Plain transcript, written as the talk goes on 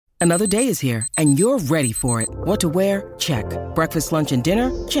Another day is here, and you're ready for it. What to wear? Check. Breakfast, lunch, and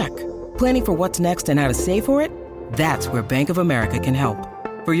dinner? Check. Planning for what's next and how to save for it? That's where Bank of America can help.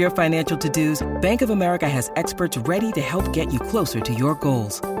 For your financial to-dos, Bank of America has experts ready to help get you closer to your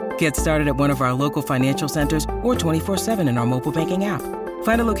goals. Get started at one of our local financial centers or 24/7 in our mobile banking app.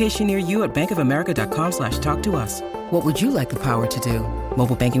 Find a location near you at bankofamerica.com/talktous. What would you like the power to do?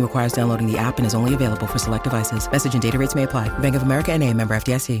 Mobile banking requires downloading the app and is only available for select devices. Message and data rates may apply. Bank of America N.A., member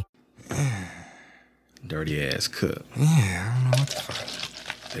FDIC. Dirty ass cook. Yeah, I don't know what the fuck.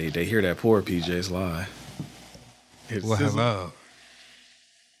 They hear that poor PJ's lie. Well, hello.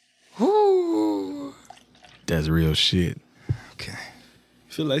 Woo. That's real shit. Okay.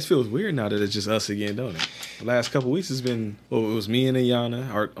 It feels weird now that it's just us again, don't it? The last couple of weeks it's been, it was me and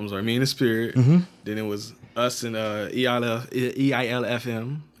Ayana, or I'm sorry, me and the Spirit. Mm-hmm. Then it was us and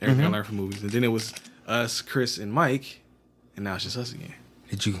EILFM, everything I learned from movies. And then it was us, Chris, and Mike, and now it's just us again.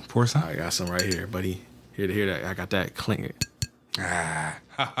 Did you pour some? I got some right here, buddy. Here to hear that. I got that clink. Ha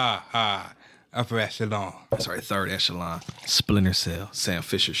ha ha. Upper echelon. That's right, third echelon. Splinter Cell, Sam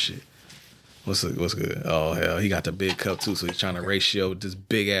Fisher shit. What's good? Oh, hell, he got the big cup, too, so he's trying to ratio this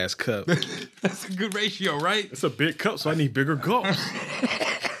big-ass cup. That's a good ratio, right? It's a big cup, so I need bigger gulps.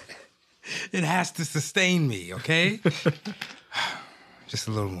 It has to sustain me, okay? Just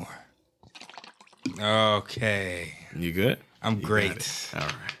a little more. Okay. You good? I'm great. All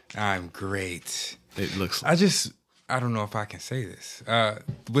right. I'm great. It looks like... I don't know if I can say this.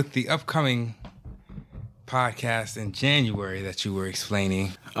 With the upcoming podcast in January that you were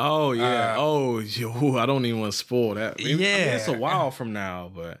explaining. Oh, yeah. I don't even want to spoil that. I mean, it's a while from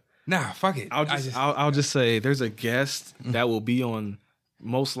now, but... Nah, fuck it. I'll just say there's a guest that will be on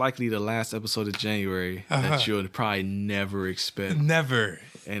most likely the last episode of January that you'll probably never expect. Never.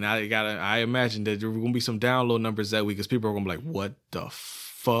 And I imagine that there are going to be some download numbers that week because people are going to be like, what the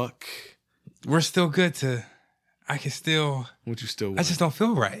fuck? We're still good to... What you still want? I just don't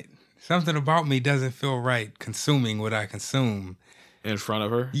feel right. Something about me doesn't feel right consuming what I consume. In front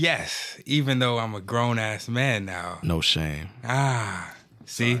of her? Yes, even though I'm a grown-ass man now. No shame.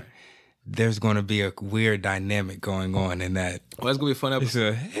 See? Sorry. There's going to be a weird dynamic going on in that. Well, that's going to be a fun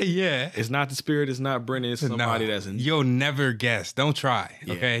episode. Yeah. It's not the Spirit, it's not Brendan, it's somebody that's in... You'll never guess. Don't try,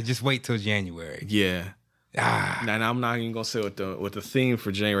 okay? Just wait till January. Yeah. Now I'm not even gonna say what the theme for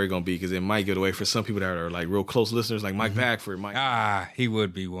January gonna be because it might get away for some people that are like real close listeners, like Mike Backford. He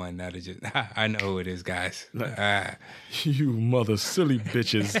would be one that is just. I know who it is, guys. You mother silly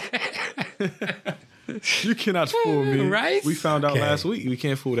bitches! You cannot fool me, right? We found out last week we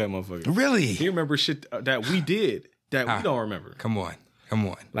can't fool that motherfucker. Really? He remembers shit that we did that we don't remember. Come on.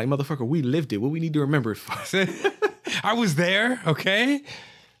 Like motherfucker, we lived it. What we need to remember it for? I was there. Okay.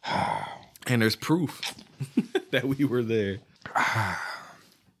 And there's proof that we were there.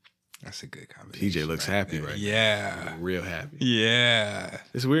 That's a good combination. PJ looks happy right now. Yeah. Real happy. Yeah.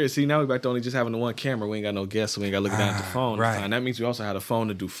 It's weird. See, now we're back to only just having the one camera. We ain't got no guests, so we ain't got to look down at the phone. Right. And that means we also had a phone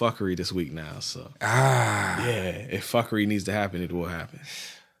to do fuckery this week now. So, yeah, if fuckery needs to happen, it will happen.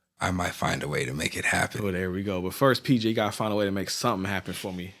 I might find a way to make it happen. Oh, there we go. But first, PJ, you got to find a way to make something happen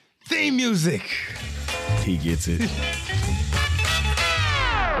for me. Theme music. He gets it.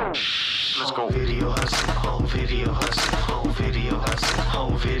 Let's go. Video hustle, whole video hustle, whole video hustle,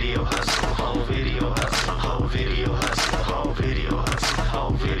 whole video hustle, whole video hustle, whole video hustle, whole video hustle,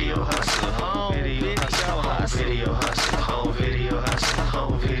 whole video hustle, whole video hustle, whole video hustle,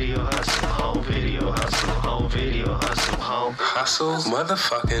 whole video hustle, whole video hustle, whole video hustle, whole hustle,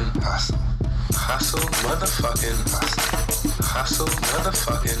 motherfucking hustle, hustle, motherfucking hustle, hustle,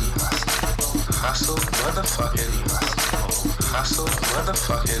 motherfucking hustle, hustle, motherfucking hustle, hustle,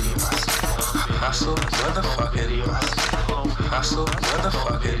 motherfucking hustle. Hustle, motherfucking hustle. Hustle,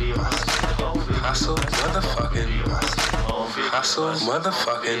 motherfucking hustle. Hustle, motherfucking hustle. Hustle,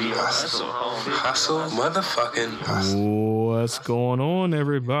 motherfucking hustle. Hustle, motherfucking hustle. What's going on,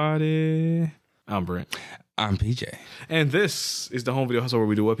 everybody? I'm Brent. I'm PJ. And this is the Home Video Hustle where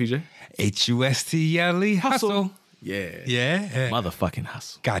we do what, PJ? HUSTLE hustle. Yeah. Yeah. Motherfucking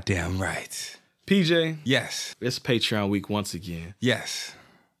hustle. Goddamn right. PJ. Yes. It's Patreon week once again. Yes.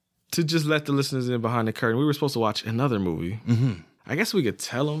 To just let the listeners in behind the curtain, we were supposed to watch another movie. Mm-hmm. I guess we could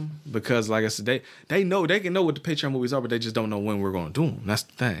tell them because, like I said, they can know what the Patreon movies are, but they just don't know when we're going to do them. That's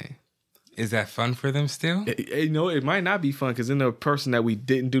the thing. Is that fun for them still? It might not be fun because then the person that we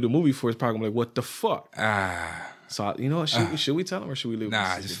didn't do the movie for is probably gonna be like, what the fuck? So, should we tell them or should we leave?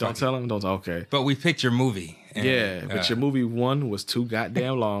 Nah, just don't tell them. Don't. Okay. But we picked your movie. And, but your movie, one, was too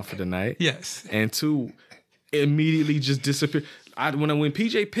goddamn long for the night. Yes. And two, immediately just disappeared. When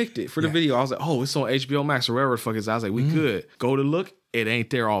PJ picked it for the video, I was like, oh, it's on HBO Max or wherever the fuck it is. I was like, we good. Go to look. it ain't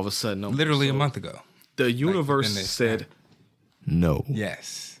there all of a sudden. No Literally so a month ago. The universe said no.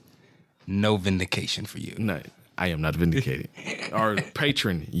 Yes. No vindication for you. No, I am not vindicated. Our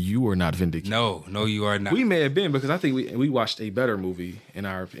patron, you are not vindicated. No, you are not. We may have been, because I think we watched a better movie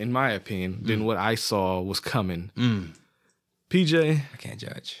in my opinion than what I saw was coming. PJ, I can't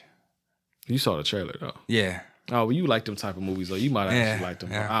judge. You saw the trailer though. Yeah. Oh, well, you like them type of movies though. You might actually like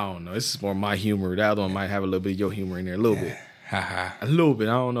them. Yeah. I don't know. This is more my humor. The other one might have a little bit of your humor in there, a little bit. Haha. A little bit.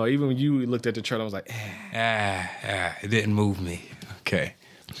 I don't know. Even when you looked at the trailer, I was like, it didn't move me. Okay.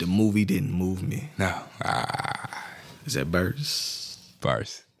 The movie didn't move me. No. Is that Bars?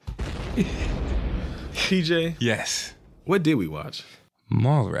 PJ? Yes. What did we watch?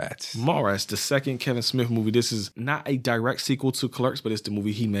 Mallrats. Mallrats, the second Kevin Smith movie. This is not a direct sequel to Clerks, but it's the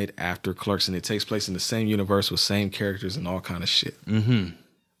movie he made after Clerks, and it takes place in the same universe with same characters and all kind of shit. Mm-hmm.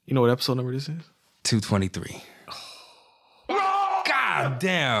 You know what episode number this is? 223. God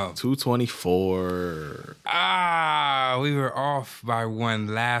damn. 224. We were off by one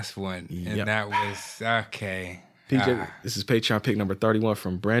last one, and that was, okay. PJ, this is Patreon pick number 31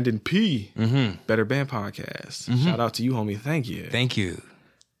 from Brandon P. Better Band Podcast. Shout out to you, homie. Thank you. Thank you.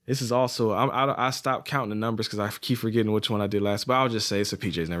 This is also, I stopped counting the numbers because I keep forgetting which one I did last, but I'll just say it's a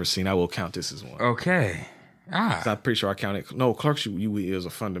PJ's never seen. I will count this as one. Okay. I'm pretty sure I counted. No, Clerks you is a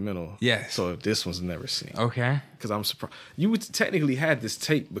fundamental. Yes. So this one's never seen. Okay. Because I'm surprised. You would technically had this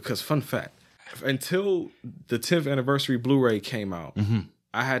tape because, fun fact, until the 10th anniversary Blu-ray came out,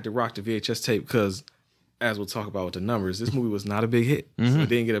 I had to rock the VHS tape because, as we'll talk about with the numbers, this movie was not a big hit. So it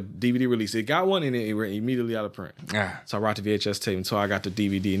didn't get a DVD release. It got one and it went immediately out of print. So I rocked the VHS tape until I got the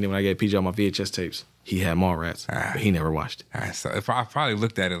DVD. And then when I gave PJ all my VHS tapes, he had Mallrats, but he never watched it. So if I probably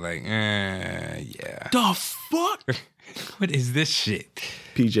looked at it like, yeah. The fuck? What is this shit?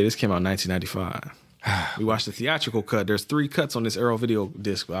 PJ, this came out in 1995. We watched the theatrical cut. There's 3 cuts on this Arrow video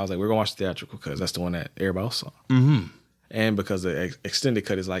disc, but I was like, we're going to watch the theatrical cut. That's the one that everybody else saw. And because the extended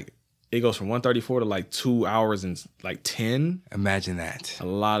cut is like, it goes from 134 to like 2 hours and like 10. Imagine that. A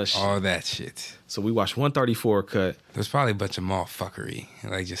lot of shit. All that shit. So we watched 134 cut. There's probably a bunch of mall fuckery,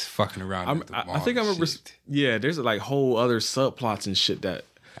 like just fucking around. I think I remember. Yeah, there's like whole other subplots and shit that,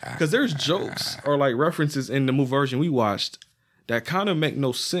 because there's jokes or like references in the movie version we watched that kind of make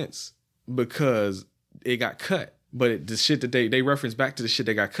no sense because it got cut. But the shit that they reference back to the shit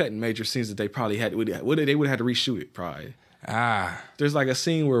that got cut in major scenes that they probably had, they would have had to reshoot it probably. There's like a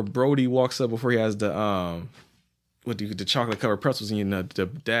scene where Brody walks up before he has the chocolate covered pretzels, and the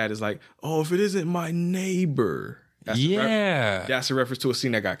dad is like, "Oh, if it isn't my neighbor." That's a reference to a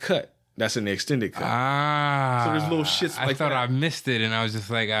scene that got cut. That's in the extended cut. So there's little shits like that. I thought I missed it, and I was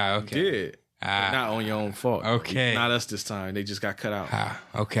just like, okay. You did. But not on your own fault. Okay. Not us this time. They just got cut out.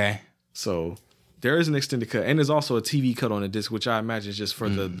 Okay. So there is an extended cut, and there's also a TV cut on the disc, which I imagine is just for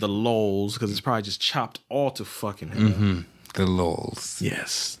the lulz, because it's probably just chopped all to fucking hell. The lulz.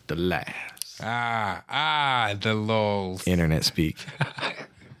 Yes, the laughs. The lulz. Internet speak.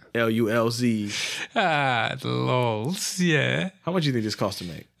 LULZ. The lulz. Yeah. How much do you think this cost to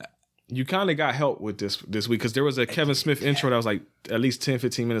make? You kind of got help with this week because there was a Kevin Smith intro that was like at least 10,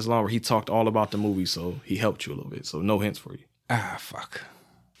 15 minutes long where he talked all about the movie, so he helped you a little bit. So no hints for you. Fuck.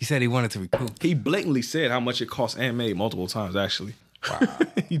 He said he wanted to recoup. He blatantly said how much it cost and made multiple times, actually. Wow.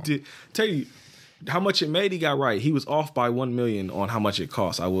 He did. Tell you how much it made, he got right. He was off by $1 million on how much it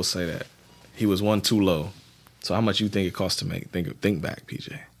cost. I will say that. He was one too low. So how much you think it cost to make? Think back,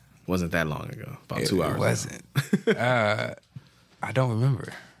 PJ. Wasn't that long ago. About 2 hours. It wasn't. I don't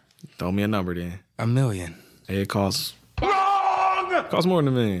remember. Throw me a number then. $1 million. Hey, it costs. Wrong! It costs more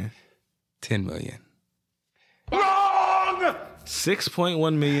than $1 million. $10 million. Wrong!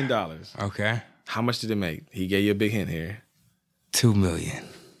 $6.1 million. Okay. How much did it make? He gave you a big hint here. $2 million.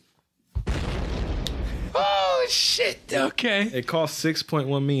 Oh shit! Okay. It cost $6.1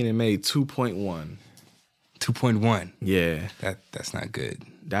 million and made 2.1. 2.1. Yeah. That's not good.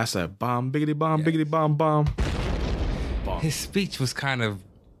 That's a bomb, biggity bomb, biggity bomb, bomb. His speech was kind of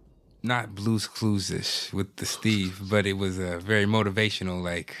not Blue's Clues-ish with the Steve, but it was very motivational.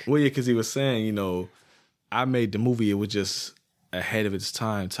 Like, well, yeah, because he was saying, I made the movie. It was just ahead of its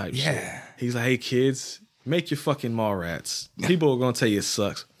time type shit. He's like, hey kids, make your fucking Mallrats. People are gonna tell you it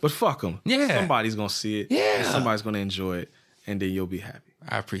sucks, but fuck them. Yeah, somebody's gonna see it. Yeah, somebody's gonna enjoy it, and then you'll be happy.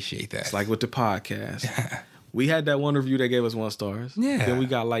 I appreciate that. It's like with the podcast. We had that one review that gave us 1 star. Yeah. Then we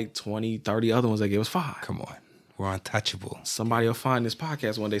got like 20, 30 other ones that gave us 5. Come on. We're untouchable. Somebody will find this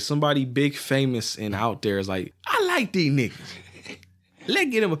podcast one day. Somebody big, famous, and out there is like, I like these niggas.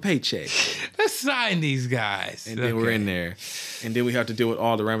 Let's get them a paycheck. Let's sign these guys. And then we're in there. And then we have to deal with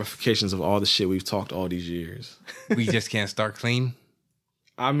all the ramifications of all the shit we've talked all these years. We just can't start clean?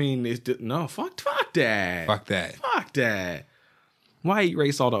 I mean, no, fuck that. Fuck that. Fuck that. Why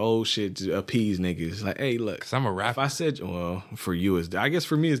erase all the old shit to appease niggas? Like, hey, look. Because I'm a rapper. If I said, well, for you, I guess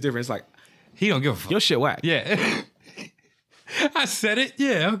for me it's different. It's like, he don't give a fuck. Your shit whack. Yeah. I said it.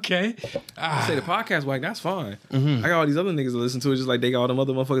 Yeah, okay. I say the podcast whack, that's fine. I got all these other niggas to listen to it, just like they got all them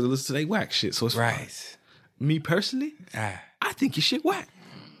other motherfuckers to listen to they whack shit. So it's fine. Me personally, I think your shit whack.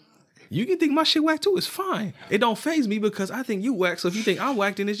 You can think my shit whack too. It's fine. It don't faze me because I think you whack. So if you think I'm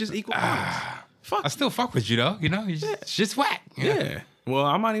whack, then it's just equal parts. Fuck. I still fuck with you though. You know, it's just whack. Yeah. Well,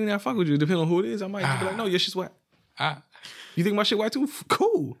 I might even not fuck with you, depending on who it is. I might be like, no, your shit's whack. You think my shit whack too?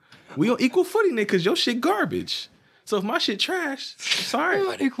 Cool. We on equal footing there because your shit garbage. So if my shit trash, sorry.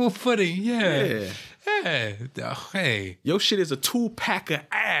 We're on equal footing, yeah. Hey. Your shit is a 2-pack of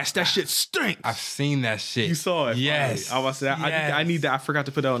ass. That shit stink. I've seen that shit. You saw it. Yes. Finally. I was saying, yes. I need that. I forgot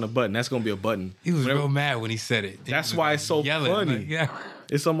to put that on the button. That's going to be a button. He was real mad when he said it. That's why it's so funny. Like,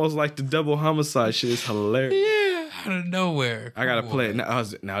 It's almost like the double homicide shit. It's hilarious. Yeah, out of nowhere. I got to play it. Now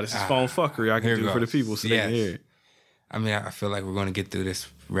this is phone fuckery. I can do it for the people so they can hear it. I mean, I feel like we're going to get through this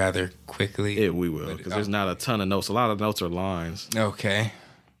rather quickly. Yeah, we will, because there's not a ton of notes. A lot of notes are lines. Okay.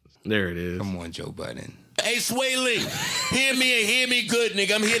 There it is. Come on, Joe Budden. Hey, Sway Lee, hear me and hear me good,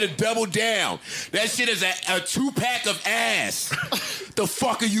 nigga. I'm here to double down. That shit is a 2-pack of ass. The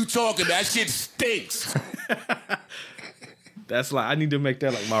fuck are you talking about? That shit stinks. That's like, I need to make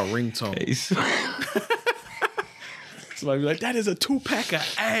that like my ringtone. Somebody be like, that is a 2-pack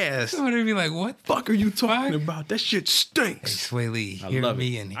of ass. Somebody be like, what the fuck are you talking about? That shit stinks. Hey, Sway Lee, I love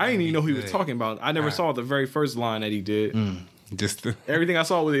it. I didn't even know he was talking about. I never saw the very first line that he did. Just everything I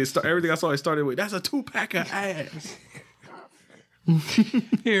saw it started with, that's a 2-pack of ass.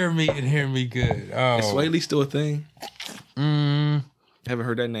 Hear me and hear me good. Oh. Is Sway Lee still a thing? Haven't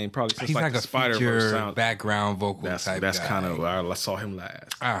heard that name probably since he's like a Spider-Verse sound. Background vocal type That's guy. kind of where I saw him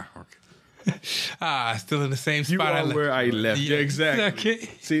last. Okay. Still in the same spot. You are where I left. Yeah, exactly. Okay.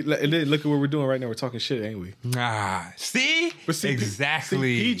 See, look at what we're doing right now. We're talking shit, ain't we? See? But see,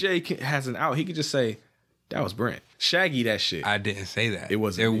 exactly. PJ has an out. He could just say, that was Brent. Shaggy that shit. I didn't say that. It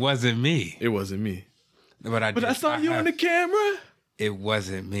wasn't me. It wasn't me. But I saw you on the camera. It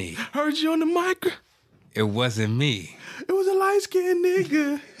wasn't me. Heard you on the mic. It wasn't me. It was a light-skinned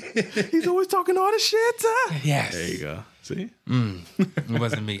nigga. He's always talking all the shit. Yes. There you go. See? It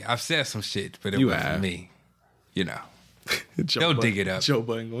wasn't me. I've said some shit, but it wasn't me. You know. They'll dig it up. Joe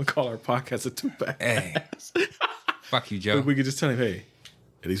Budden gonna call our podcast a 2-pack. Hey. Fuck you, Joe. But we could just tell him, hey,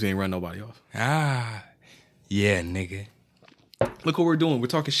 at least we ain't run nobody off. Yeah, nigga. Look what we're doing. We're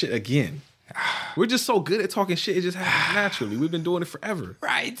talking shit again. We're just so good at talking shit. It just happens naturally. We've been doing it forever.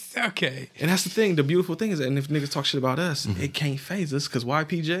 Right. Okay. And that's the thing. The beautiful thing is that if niggas talk shit about us, it can't phase us. Because why,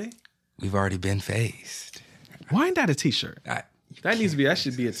 PJ? We've already been phased. Why ain't that a t-shirt? That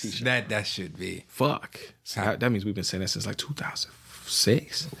should be a t-shirt. That should be. Fuck. So that means we've been saying that since like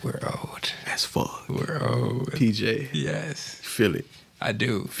 2006. We're old. As fuck. We're old. PJ. Yes. Feel it. I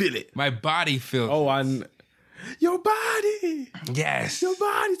do. Feel it. My body feels it. Your body. Yes. Your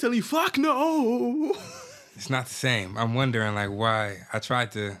body tell you, fuck no. It's not the same. I'm wondering like why. I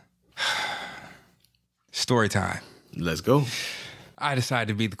tried to... Story time. Let's go. I decided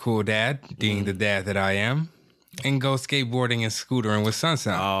to be the cool dad, being the dad that I am, and go skateboarding and scootering with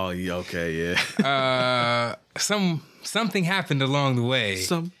Sunshine. Oh, yeah, okay, yeah. Something happened along the way.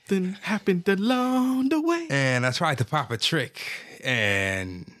 Something happened along the way. And I tried to pop a trick,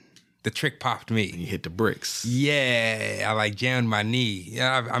 and the trick popped me. You hit the bricks. Yeah, I like jammed my knee.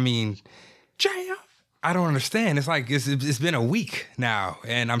 Yeah, I mean, jam. I don't understand. It's like it's been a week now,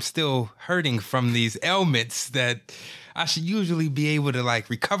 and I'm still hurting from these ailments that I should usually be able to like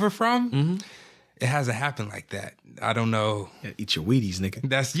recover from. It hasn't happened like that. I don't know. Yeah, eat your Wheaties, nigga.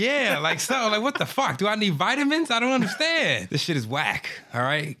 Like what the fuck? Do I need vitamins? I don't understand. This shit is whack. All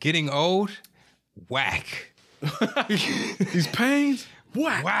right, getting old, whack. These pains,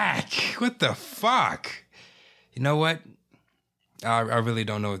 whack. What the fuck? You know what? I really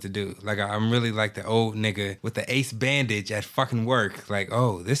don't know what to do. Like, I'm really like the old nigga with the ace bandage at fucking work. Like,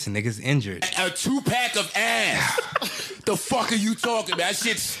 oh, this nigga's injured. A 2-pack of ass. The fuck are you talking about? That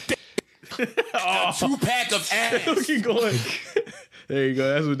shit stinks. A 2-pack of ass. Keep going. There you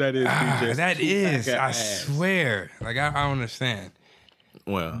go. That's what that is, DJ. That is, I swear. Like, I don't understand.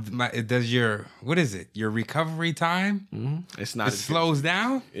 Well, does what is it? Your recovery time? It's not. It slows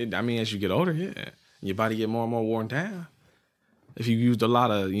down? As you get older, yeah. Your body get more and more worn down. If you used a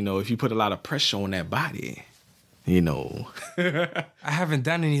lot of, if you put a lot of pressure on that body, I haven't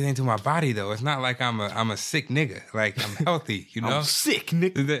done anything to my body though. It's not like I'm a sick nigga. Like I'm healthy, I'm sick,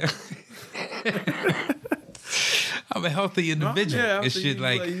 nigga. I'm a healthy individual. Yeah, It's shit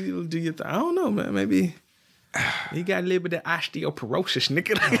like you do your thing. I don't know, man. Maybe you got a little bit of osteoporosis,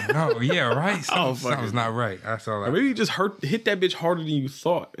 nigga. no, yeah, right. Something's it. not right. That's all. Or maybe you just hit that bitch harder than you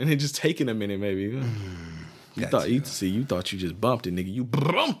thought, and it just taking a minute, maybe. You thought you just bumped it, nigga. You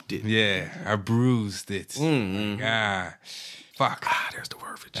bumped it. Yeah, I bruised it. Fuck. There's the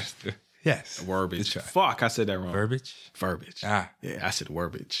verbiage. Yes. Verbiage. Fuck, I said that wrong. Verbiage? Verbiage. Ah. Yeah, I said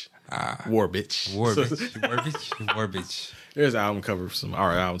verbiage. Warbitch. Warbitch. There's an album cover for some,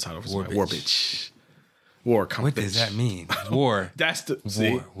 our album title for some. Warbitch. War. What does that mean? War. That's the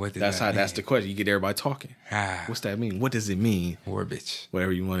see. War. What does that's that how. mean? That's the question. You get everybody talking. What's that mean? What does it mean? Warbitch.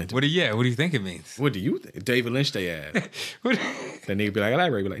 Whatever you want it to. What do you think it means? What do you think? David Lynch, they add. That nigga be like, I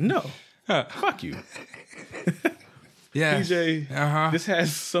like Ray. Be like, no, fuck you. Yeah. PJ, this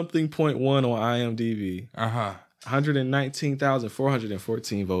has something 0.1 on IMDb.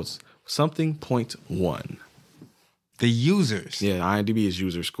 119,414 votes. Something 0.1. The users. Yeah, IMDb is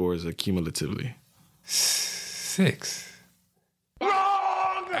user scores cumulatively. 6.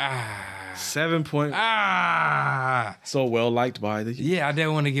 7 point. So well liked by the. Yeah, I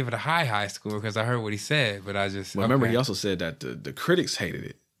didn't want to give it a high score because I heard what he said, but I just. Well, remember, he also said that the critics hated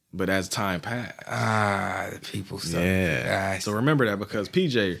it, but as time passed. The people stuff. Yeah. So remember that because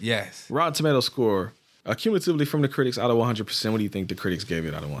PJ. Yes. Rotten Tomatoes score, cumulatively from the critics out of 100%. What do you think the critics gave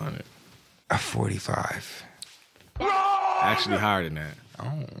it out of 100? A 45. Actually higher than that.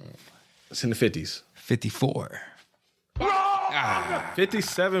 Oh. It's in the 50s. 54.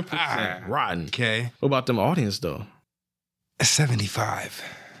 57% rotten. Okay. What about them audience though? 75.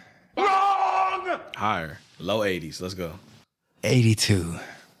 Higher. Low 80s. Let's go. 82.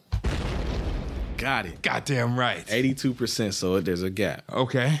 Got it. Goddamn right. 82%, so there's a gap.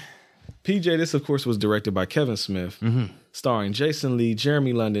 Okay. PJ, this of course was directed by Kevin Smith, starring Jason Lee,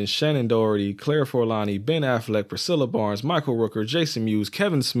 Jeremy London, Shannon Doherty, Claire Forlani, Ben Affleck, Priscilla Barnes, Michael Rooker, Jason Mewes,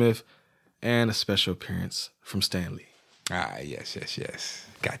 Kevin Smith, and a special appearance from Stan Lee. Yes.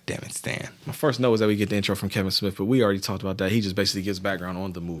 God damn it, Stan. My first note was that we get the intro from Kevin Smith, but we already talked about that. He just basically gives background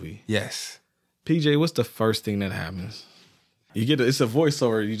on the movie. Yes. PJ, what's the first thing that happens? It's a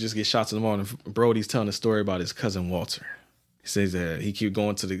voiceover. You just get shots in the morning. Brody's telling a story about his cousin Walter. He says that he keep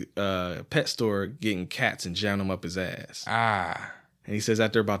going to the pet store getting cats and jamming them up his ass. And he says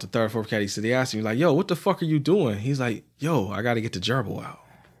after about the third or fourth cat, he asked him, he's like, yo, what the fuck are you doing? He's like, yo, I got to get the gerbil out.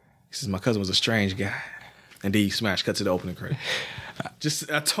 He says, my cousin was a strange guy. And then cut to the opening credit. Just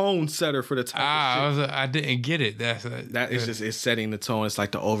a tone setter for the type of shit. I didn't get it. It's setting the tone. It's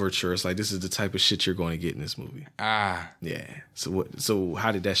like the overture. It's like, this is the type of shit you're going to get in this movie. Yeah. So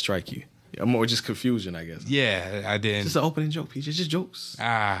how did that strike you? More just confusion, I guess. Yeah, I didn't. It's just an opening joke, PJ. Just jokes.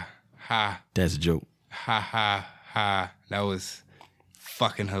 That's a joke. That was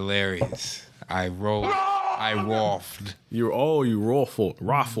fucking hilarious. I waffled. You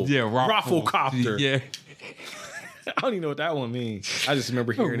raffled. Yeah, raffled. Rafflecopter. Yeah. I don't even know what that one means. I just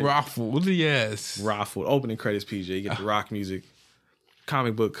remember hearing Raffled, yes. Raffled. Opening credits, PJ. You get the rock music,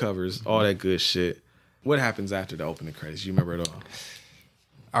 comic book covers, all that good shit. What happens after the opening credits? You remember it all?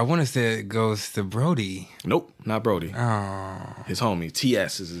 I want to say it goes to Brody. Nope, not Brody. Oh. His homie.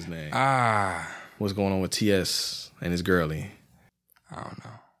 TS is his name. What's going on with TS and his girlie? I don't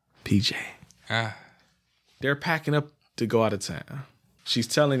know. PJ. They're packing up to go out of town. She's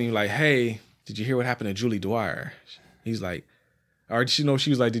telling him, like, hey, did you hear what happened to Julie Dwyer? He's like, or she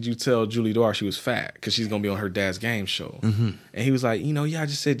was like, did you tell Julie Dwyer she was fat? Because she's going to be on her dad's game show. And he was like, I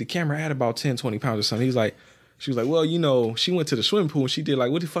just said the camera had about 10, 20 pounds or something. She was like, well, she went to the swimming pool and she did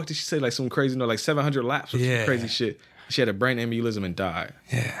like, what the fuck did she say? Like some crazy, like 700 laps or some crazy shit. She had a brain embolism and died.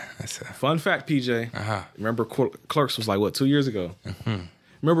 Yeah. That's a fun fact, PJ. Remember Clerks was like, what, 2 years ago?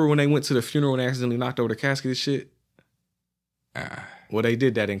 Remember when they went to the funeral and they accidentally knocked over the casket and shit? Well, they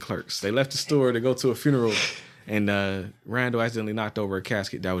did that in Clerks. They left the store to go to a funeral and Randall accidentally knocked over a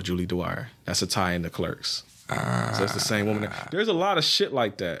casket. That was Julie Dwyer. That's a tie into Clerks. So it's the same woman. There's a lot of shit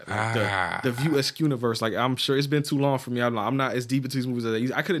like that. Like the View Askew universe. Like, I'm sure it's been too long for me. I'm not as deep into these movies as I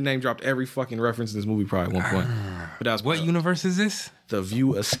used. I could have name dropped every fucking reference in this movie probably at one point. But that was what universe is this? The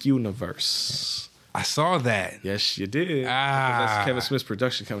View Askew universe. I saw that. Yes, you did. That's Kevin Smith's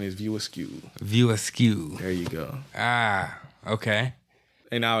production company is View Askew. View Askew. There you go. Okay.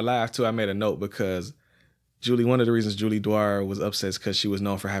 And I laughed too. I made a note because one of the reasons Julie Dwyer was upset is because she was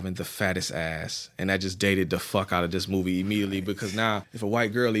known for having the fattest ass. And that just dated the fuck out of this movie immediately because now if a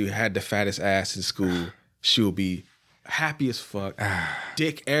white girlie had the fattest ass in school, she would be happy as fuck.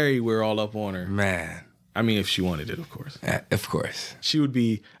 Dick everywhere all up on her. Man. I mean, if she wanted it, of course. Of course. She would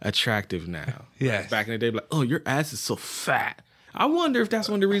be attractive now. Yes. Back in the day, like, oh, your ass is so fat. I wonder if that's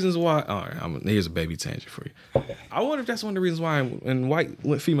one of the reasons why. All right, here's a baby tangent for you. I wonder if that's one of the reasons why, and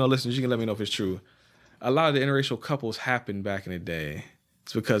white female listeners, you can let me know if it's true. A lot of the interracial couples happened back in the day.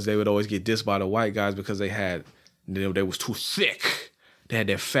 It's because they would always get dissed by the white guys because they was too thick. They had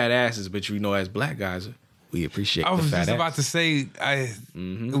their fat asses, but as black guys, we appreciate the fat asses. I was just about to say,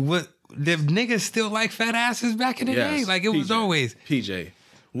 what did niggas still like fat asses back in the day? Like it was always PJ.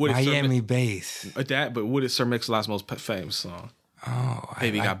 Miami bass. But what is Sir Mix-a-Lot's most famous song? Oh,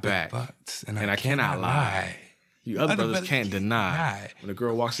 Baby I Got Back. Butts, and I cannot lie. You other brothers can't deny. When a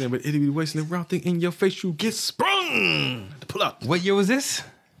girl walks in with itty bitty waist and the round thing in your face, you get sprung. Pull up. What year was this?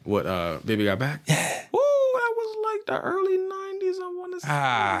 What, Baby Got Back? Yeah. Ooh, that was like the early 90s, I want to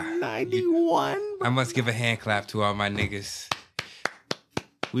say. 91. I must give a hand clap to all my niggas.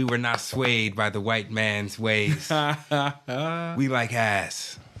 We were not swayed by the white man's ways. We like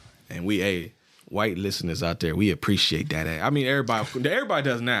ass. And white listeners out there, we appreciate that. I mean, everybody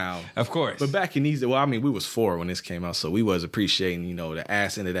does now. Of course. But back in these, we was 4 when this came out, so we was appreciating, the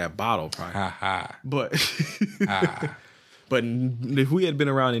ass into that bottle probably. But but if we had been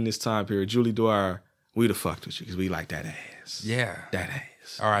around in this time period, Julie Dwyer, we'd have fucked with you because we like that ass. Yeah. That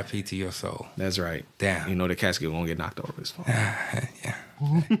ass. R.I.P. to your soul. That's right. Damn. The casket won't get knocked over his phone. Yeah.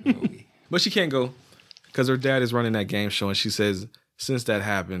 But she can't go because her dad is running that game show, and she says, since that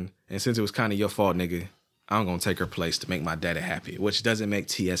happened, and since it was kind of your fault, nigga, I'm going to take her place to make my daddy happy, which doesn't make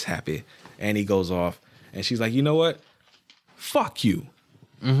T.S. happy. And he goes off, and she's like, you know what? Fuck you.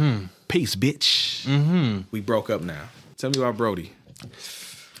 Mm-hmm. Peace, bitch. Mm-hmm. We broke up now. Tell me about Brody.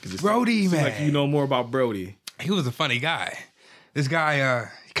 Brody, man. Like you know more about Brody. He was a funny guy. This guy,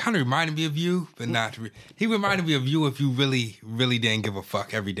 he kind of reminded me of you, but not. He reminded me of you if you really, really didn't give a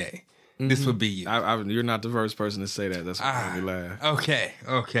fuck every day. This would be you. You're not the first person to say that. That's what made me laugh. Okay.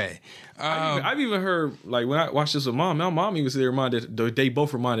 I've even heard, like, when I watched this with Mom, my mom even said they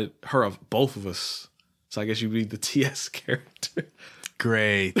both reminded her of both of us. So I guess you read the TS character.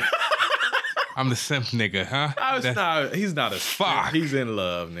 Great. I'm the simp nigga, huh? He's not a fuck. Simp. He's in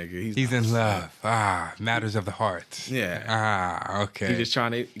love, nigga. He's in love. Matters of the heart. Yeah. Okay. He's just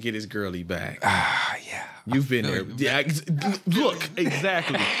trying to get his girlie back. Yeah. You've been there. Yeah, look,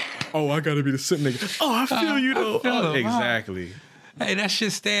 exactly. Oh, I gotta be the simp nigga. Oh, I feel you though. Exactly. Hey, that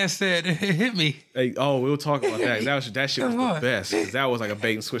shit Stan said, it hit me. Hey, we'll talk about that. That shit was the best. Because that was like a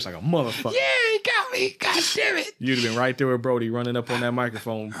bait and switch, like a motherfucker. Yeah, he got me. God damn it. You'd have been right there with Brody running up on that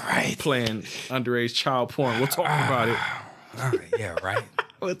microphone, playing underage child porn. We'll talk about it. Yeah, right.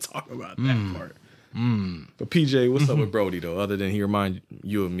 We'll talk about that part. But PJ, what's up with Brody though? Other than he remind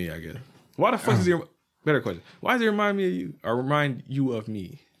you of me, I guess. Why the fuck is he? Better question. Why does he remind me of you or remind you of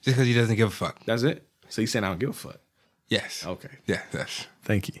me? Just because he doesn't give a fuck. That's it. So he's saying I don't give a fuck. Yes. Okay. Yeah. That's.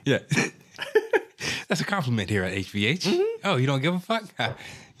 Thank you. Yeah. That's a compliment here at HVH. Mm-hmm. Oh, you don't give a fuck?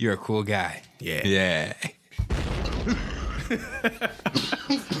 You're a cool guy. Yeah. Yeah.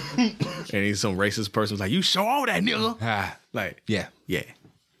 And he's some racist person who's like, you show all that nigga. Like, yeah.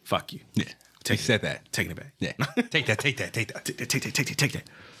 Fuck you. Yeah. He said that. Taking it back. Yeah. Take that. Take that.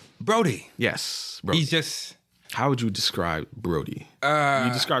 Brody. Yes. Brody. He's just. How would you describe Brody? You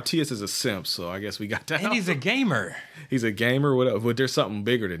describe T.S. as a simp, so I guess we got that. And he's a gamer. He's a gamer, whatever. But there's something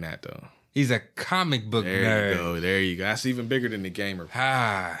bigger than that, though. He's a comic book nerd. There you go. That's even bigger than the gamer.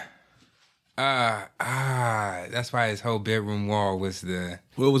 That's why his whole bedroom wall was the...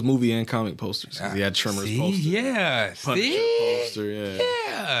 Well, it was movie and comic posters. He had Tremors poster. Yeah. Punisher poster,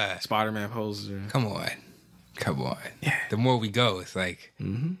 Yeah. Spider-Man poster. Come on. Yeah. The more we go, it's like,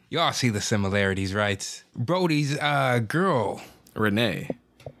 you all see the similarities, right? Brody's girl. Renee.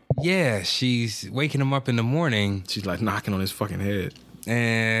 Yeah, she's waking him up in the morning. She's like knocking on his fucking head.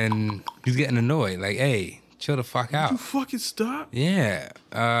 And he's getting annoyed. Like, hey, chill the fuck out. You fucking stop. Yeah.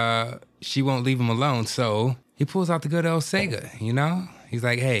 She won't leave him alone, so he pulls out the good old Sega, you know? He's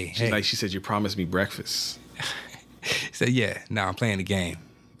like, hey. She said, you promised me breakfast. He said, yeah, no, I'm playing the game.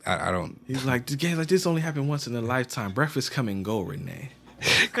 I don't. He's like, the game like this only happened once in a lifetime. Breakfast come and go, Renee.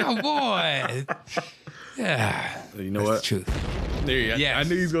 Come on. Yeah. You know what? The truth. There you go. Yes. I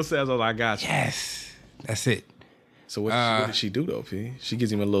knew he was going to say, I was like, I got you. Yes. That's it. So what did she do, though, P? She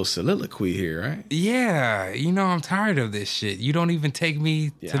gives him a little soliloquy here, right? Yeah. You know, I'm tired of this shit. You don't even take me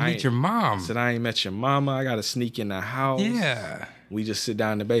to meet your mom. Said, I ain't met your mama. I got to sneak in the house. Yeah. We just sit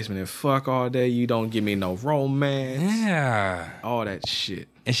down in the basement and fuck all day. You don't give me no romance. Yeah. All that shit.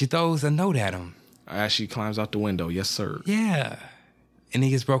 And she throws a note at him. As she climbs out the window. Yes, sir. Yeah. And he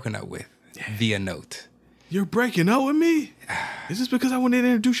gets broken up with via note. You're breaking up with me? Is this because I wanted to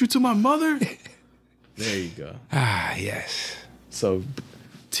introduce you to my mother? There you go. Yes. So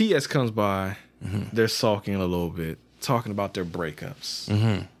T.S. comes by. They're sulking a little bit. talking about their breakups.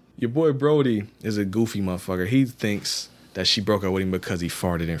 Mm-hmm. Your boy Brody is a goofy motherfucker. He thinks that she broke up with him because he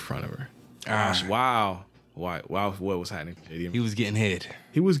farted in front of her. Gosh, wow. Why? Wow, what was happening? He was getting head.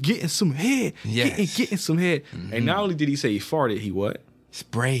 He was getting some head. Yes. Getting some head. Mm-hmm. And not only did he say he farted, he what?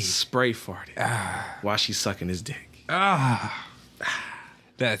 Spray farted. While she's sucking his dick.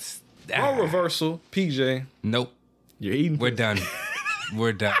 That's... Role reversal. PJ. Nope. You're eating pussy. We're done.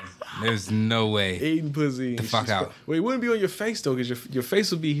 We're done. There's no way. Eating pussy. The fuck out. Well, it wouldn't be on your face, though, because your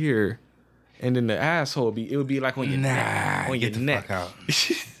face would be here, and then the asshole would be... It would be like on your neck. On get your the neck. fuck out.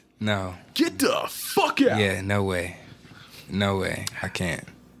 No. Get the fuck out. Yeah, no way. No way. I can't.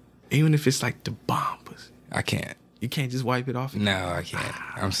 Even if it's like the bomb pussy. I can't. You can't just wipe it off? No, I can't.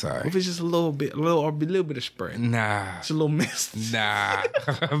 I'm sorry. If it's just a little bit of spray. Nah. It's a little mist. Nah.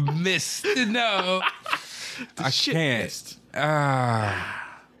 Mist. No. I can't. Mist.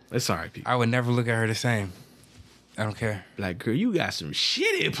 It's all right, people. I would never look at her the same. I don't care. Like, girl, you got some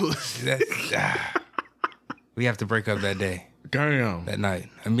shitty pussy. We have to break up that day. Damn. That night.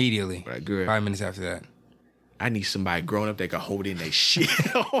 Immediately. Right, good. 5 minutes after that. I need somebody grown up that can hold in their shit.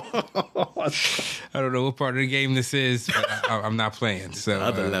 I don't know what part of the game this is, but I'm not playing. So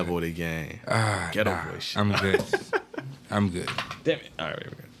Other level of the game. Ghetto boy shit. I'm good. I'm good. Damn it. All right,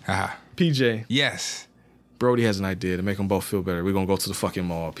 we're good. Uh-huh. PJ. Yes. Brody has an idea to make them both feel better. We're going to go to the fucking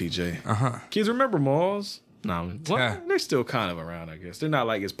mall, PJ. Uh-huh. Kids remember malls? No, well, they're still kind of around, I guess. They're not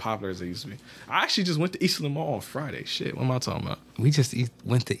like as popular as they used to be. I actually just went to Eastland Mall on Friday. Shit, what am I talking about? We just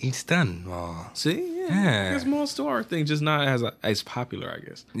went to Easton Mall. See? Yeah. I guess malls still are a thing, just not as popular, I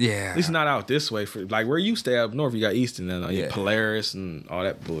guess. Yeah. At least not out this way. For like where you stay up north, you got Easton and Polaris and all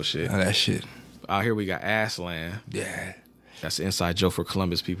that bullshit. All that shit. Out here we got Ashland. Yeah. That's the inside joke for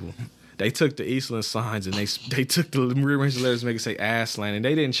Columbus people. They took the Eastland signs and they took the rearranged letters to make it say Ashland, and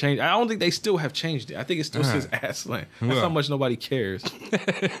they didn't change. I don't think they still have changed it. I think it still says Ashland. That's how much nobody cares.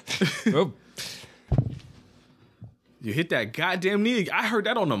 Oh. You hit that goddamn knee. I heard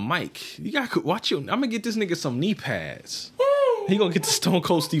that on the mic. You got to watch your. I'm gonna get this nigga some knee pads. He gonna get the Stone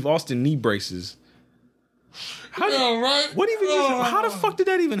Cold Steve Austin knee braces. Right? What even? How the fuck did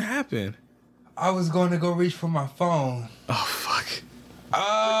that even happen? I was going to go reach for my phone. Oh fuck.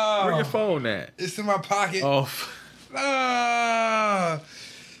 Oh. Where your phone at? It's in my pocket. Oh.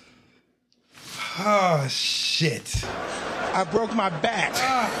 Oh, shit. I broke my back.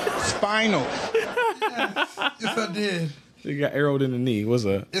 Spinal. Yes, I did. You got arrowed in the knee. What's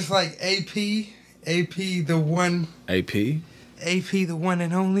up? It's like AP the one. AP, the one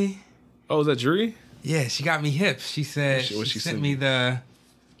and only. Oh, is that Dree? Yeah, she got me hip. She said What she sent me the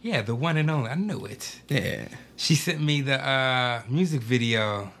one and only. I knew it. Yeah. She sent me the music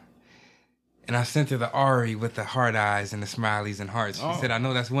video, and I sent her the Ari with the heart eyes and the smileys and hearts. She said, I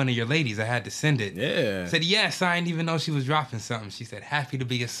know that's one of your ladies. I had to send it. Yeah. I said, yes, I didn't even know she was dropping something. She said, happy to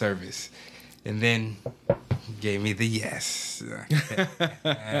be of service. And then gave me the yes.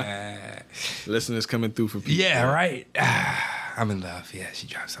 Listeners coming through for people. Yeah, right. I'm in love. Yeah, she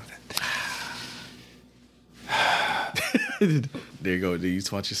dropped something. There you go. Do you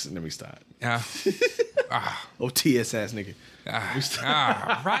want your... Let me stop. Oh, TS ass nigga.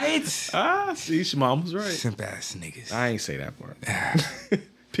 Right? See, your mom was right. Simp ass niggas. I ain't say that part.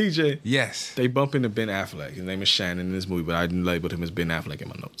 PJ. Yes. They bump into Ben Affleck. His name is Shannon in this movie, but I labeled him as Ben Affleck in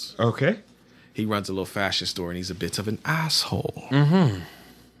my notes. Okay. He runs a little fashion store, and he's a bit of an asshole. Mm-hmm.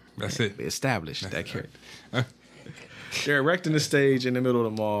 That's it. Established that character. They're erecting the stage in the middle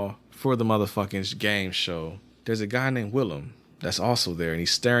of the mall for the motherfucking game show. There's a guy named Willem that's also there, and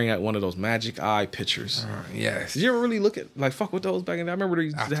he's staring at one of those magic eye pictures. Yes. Did you ever really look at, like, fuck with those back in the day? I remember they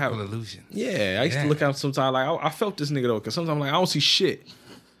used to have illusions. Yeah, I used to look out sometimes, like, I felt this nigga, though, because sometimes I'm like, I don't see shit.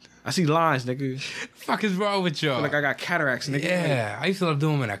 I see lines, nigga. Fuck is wrong with y'all? I feel like I got cataracts, nigga. Yeah, I used to love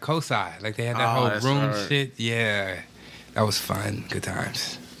doing them in a COSI. Like, they had that whole room shit. Yeah. That was fun. Good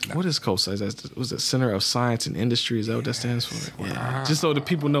times. No. What is COSI? Was it Center of Science and Industry? Is that what that stands for? Yeah. Just so the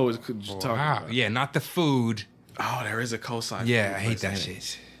people know what you're talking about. Yeah, not the food. Oh, there is a COSI. Yeah, I hate that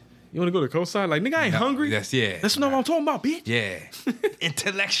shit. You want to go to COSI? Like, nigga, I ain't hungry. That's not what I'm talking about, bitch. Yeah.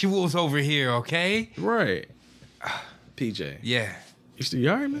 Intellectuals over here, okay? Right. PJ. Yeah.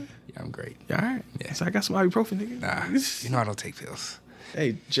 You all right, man? Yeah, I'm great. You all right? Yeah. So I got some ibuprofen, nigga. Nah, you know I don't take pills.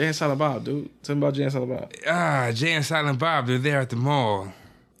 Hey, Jay and Silent Bob, dude. Tell me about Jay and Silent Bob. Jay and Silent Bob, they're there at the mall.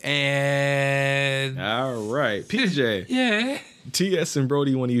 And... All right. PJ. Yeah. TS and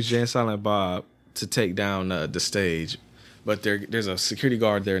Brody want to use Jay and Silent Bob to take down the stage. But there's a security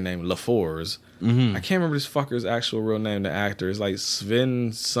guard there named LaFours I can't remember this fucker's actual real name, the actor. It's like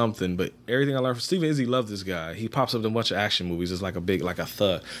Sven something, but everything I learned from Steven Izzy loved this guy. He pops up in a bunch of action movies as like a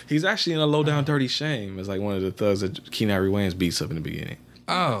thug. He's actually in a Low Down Dirty Shame as like one of the thugs that Keenan Ivory Wayans beats up in the beginning.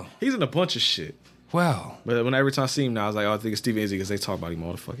 Oh. He's in a bunch of shit. Well. But when every time I see him now, I was like, oh, I think it's Steven Izzy because they talk about him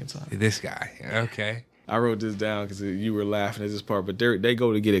all the fucking time. This guy. Okay. I wrote this down because you were laughing at this part, but they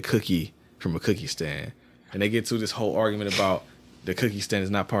go to get a cookie from a cookie stand. And they get to this whole argument about the cookie stand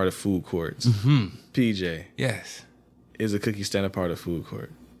is not part of food courts. PJ. Yes. Is a cookie stand a part of food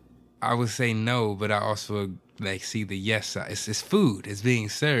court? I would say no, but I also like see the yes side. It's food. It's being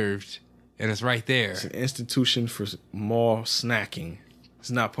served, and it's right there. It's an institution for mall snacking.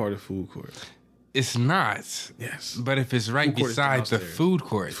 It's not part of food court. It's not. Yes. But if it's right beside the food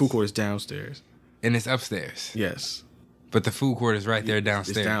court. Food court is downstairs. And it's upstairs. Yes. But the food court is right there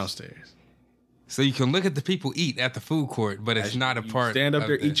downstairs. It's downstairs. So you can look at the people eat at the food court, but it's not a part. Stand up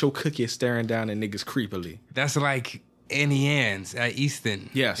there, eat your cookie, staring down at niggas creepily. That's like Annie Ann's at Easton.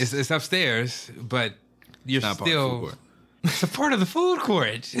 Yes. It's upstairs, but you're Not part of still. food court. It's a part of the food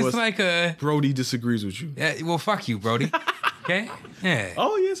court. It's like a. Brody disagrees with you. Well, fuck you, Brody. Okay? Yeah.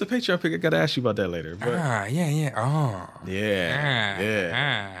 Oh, yeah, it's a Patreon pick. I got to ask you about that later. But Yeah. Oh.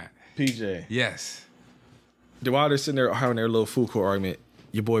 Yeah. PJ. Yes. While they're sitting there having their little food court argument,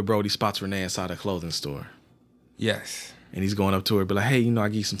 your boy Brody spots Renee inside a clothing store. Yes. And he's going up to her, but like, hey, I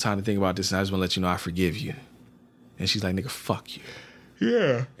give you some time to think about this, and I just want to let you know I forgive you. And she's like, nigga, fuck you.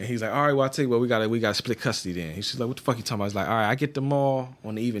 Yeah. And he's like, all right, well, I'll tell you what, we got split custody then. She's like, what the fuck you talking about? He's like, all right, I get them all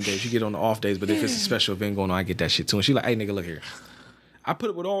on the even days. You get on the off days, but if it's a special event going on, I get that shit too. And she's like, hey, nigga, look here. I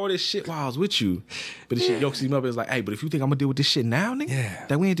put up with all this shit while I was with you. But this shit yokes him up and is like, hey, but if you think I'm going to deal with this shit now, nigga,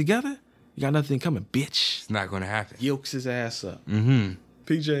 that we ain't together, you got nothing coming, bitch. It's not going to happen. Yokes his ass up. Mm-hmm.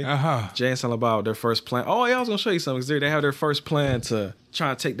 PJ, Jay and something about their first plan. Oh, yeah, I was going to show you something. Because they have their first plan to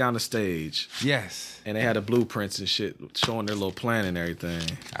try and take down the stage. Yes. And they had the blueprints and shit showing their little plan and everything.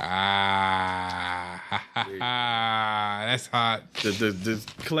 That's hot. The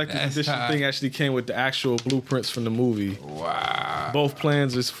collector's edition thing actually came with the actual blueprints from the movie. Wow. Both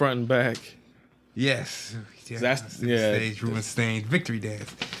plans is front and back. Yes. That's Stage, Ruin Stage, Victory Dance.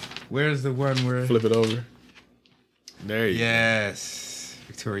 Where's the one where... Flip it over. There you go. Yes.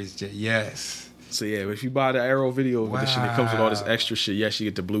 Victoria's Jet, yes. So yeah, if you buy the Arrow video edition, it comes with all this extra shit. Yes, you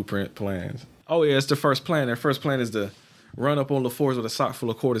get the blueprint plans. Oh yeah, it's the first plan. Their first plan is to run up on LaForce with a sock full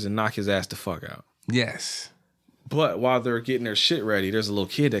of quarters and knock his ass the fuck out. Yes. But while they're getting their shit ready, there's a little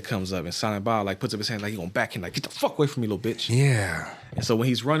kid that comes up and Silent Bob like puts up his hand like he gonna back him like, get the fuck away from me, little bitch. Yeah. And so when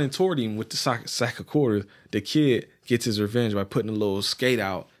he's running toward him with the sack of quarters, the kid gets his revenge by putting a little skate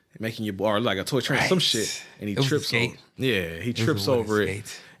out and making you, or like a toy train, some shit, and he trips over. Yeah, he trips over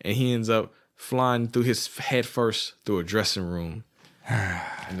it, and he ends up flying through his head first through a dressing room.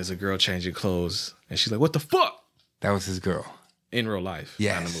 And there's a girl changing clothes, and she's like, "What the fuck?" That was his girl in real life.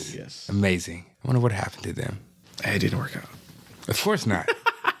 Yes, not in the movie. Yes, amazing. I wonder what happened to them. Hey, it didn't work out. Of course not.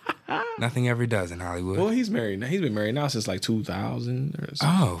 Nothing ever does in Hollywood. Well, he's married. He's been married now since like 2000 or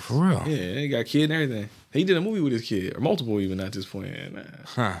something. Oh, for real? Yeah, he got a kid and everything. He did a movie with his kid, or multiple even at this point.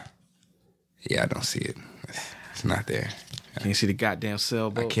 Huh. Yeah, I don't see it. It's not there. Can't see the goddamn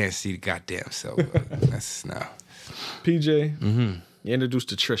sailboat. I can't see the goddamn sailboat. That's no. PJ, you introduced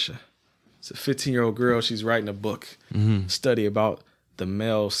to Trisha. It's a 15-year-old girl. She's writing a book, study about the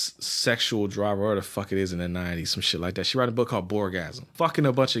male sexual drive, or whatever the fuck it is in the 90s, some shit like that. She wrote a book called Borgasm. Fucking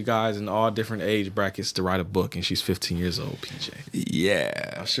a bunch of guys in all different age brackets to write a book, and she's 15 years old, PJ.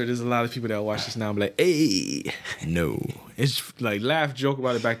 Yeah. I'm sure there's a lot of people that watch this now and be like, hey, no. It's like laugh, joke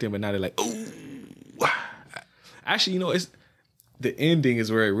about it back then, but now they're like, ooh. Actually, it's the ending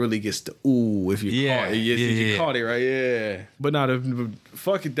is where it really gets the ooh if you caught it. You caught it, right? Yeah. But now,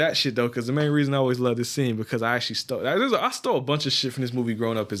 fuck it, that shit, though, because the main reason I always love this scene, because I actually stole a bunch of shit from this movie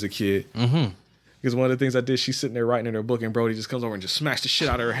growing up as a kid. Because one of the things I did, she's sitting there writing in her book, and Brody just comes over and just smashed the shit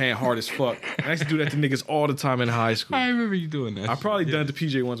out of her hand hard as fuck. And I used to do that to niggas all the time in high school. I remember you doing that. I probably done it to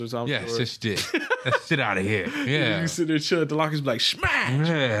PJ once or something. Yeah, just did. That shit out of here. Yeah. You sit there chill at the lockers, be like, smash!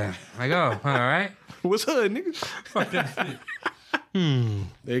 Yeah. Like, oh, all right. What's hood, nigga? Fuck that shit.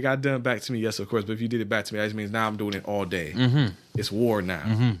 They got done back to me, yes, of course. But if you did it back to me, that just means now I'm doing it all day. It's war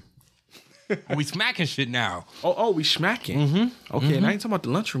now. We smacking shit now. Oh, we smacking. Okay, and I ain't talking about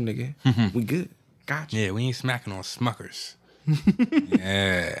the lunchroom, nigga. We good. Gotcha. Yeah, we ain't smacking on Smuckers.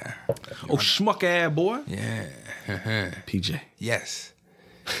 Yeah. Oh, schmuck ass boy. Yeah. PJ. Yes.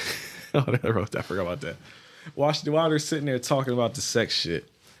 Oh, I forgot about that. While they're sitting there talking about the sex shit,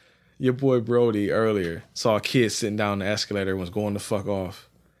 your boy Brody earlier saw a kid sitting down the escalator and was going the fuck off.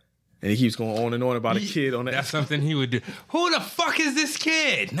 And he keeps going on and on about a kid on that. That's something he would do. Who the fuck is this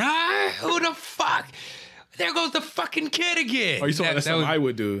kid? Nah, who the fuck? There goes the fucking kid again. Oh, you saw that's something I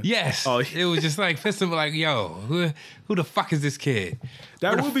would do. Yes. Oh, it was just like pissing me like, yo, who the fuck is this kid?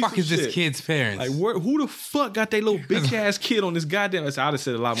 That who would the be fuck some is this shit. kid's parents? Like, who the fuck got their little bitch ass kid on this goddamn? I'd have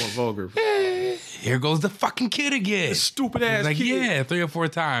said a lot more vulgar. Here goes the fucking kid again. Stupid ass like, kid. yeah, 3 or 4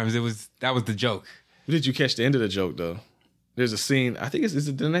 times. That was the joke. Did you catch the end of the joke though? There's a scene. I think is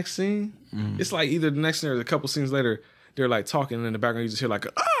it the next scene? It's like either the next scene or a couple scenes later. They're like talking, and in the background you just hear like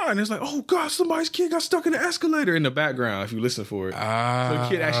and it's like, oh god, somebody's kid got stuck in the escalator in the background. If you listen for it, so the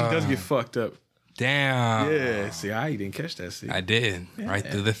kid actually does get fucked up. Damn. Yeah. See, I didn't catch that scene. I did right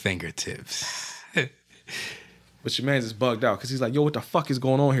through the fingertips. But your man just bugged out because he's like, yo, what the fuck is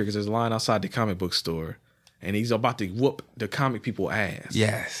going on here? Because there's a line outside the comic book store, and he's about to whoop the comic people ass.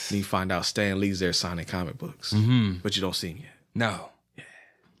 Yes. And you find out Stan Lee's there signing comic books, but you don't see him yet. No. Yeah.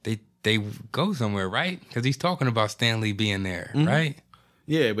 They go somewhere, right? Because he's talking about Stan Lee being there, right?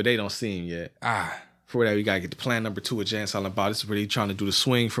 Yeah, but they don't see him yet. For that, we gotta get the plan number 2 with Jan Silent Bob. This is where he's trying to do the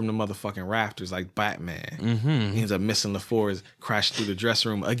swing from the motherfucking rafters like Batman. He ends up missing LaForest, crashing through the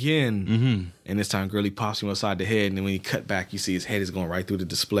dressing room again. And this time, Girlie pops him upside the head, and then when you cut back, you see his head is going right through the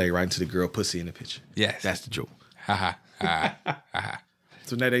display, right into the girl pussy in the picture. Yes. That's the joke. Ha ha.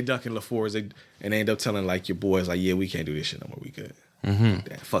 So now they ducking LaForest, and they end up telling like your boys like, yeah, we can't do this shit no more. We good.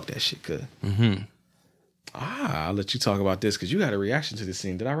 Fuck that shit, cuz. I'll let you talk about this because you had a reaction to this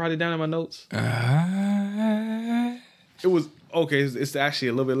scene. Did I write it down in my notes? It was okay. It's actually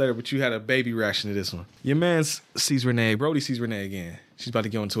a little bit later, but you had a baby reaction to this one. Your man sees Renee. Brody sees Renee again. She's about to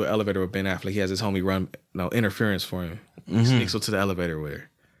go into an elevator with Ben Affleck. He has his homie run interference for him. He sneaks up to the elevator with her.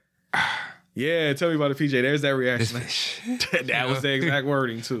 Yeah, tell me about it, PJ. There's that reaction. That was the exact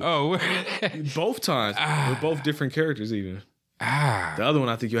wording too. Oh, both times with both different characters. Even the other one,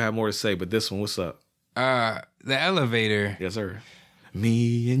 I think you'll have more to say. But this one, what's up? The elevator. Yes, sir.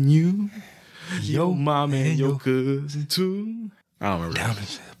 Me and you, your mom and your cousin too. I don't remember. Down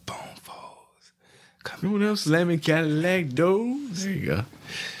into the bone falls. Coming up, slamming Cadillac doors. There you go.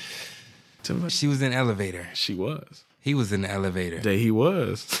 Tell me about She was in the elevator. She was. He was in the elevator. That he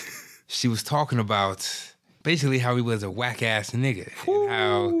was. She was talking about basically how he was a whack ass nigga. And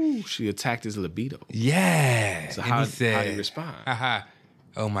how she attacked his libido. Yeah. So and how he said, did he respond?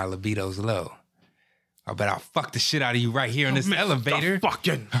 Oh, my libido's low. I bet I'll fuck the shit out of you right here in this elevator.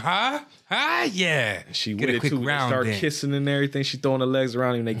 Fucking. Yeah. She get went a quick too. round Start in. kissing and everything. She throwing her legs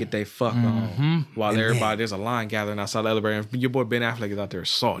around him and they get their fuck on. While And everybody, then- there's a line gathering outside the elevator. And your boy Ben Affleck is out there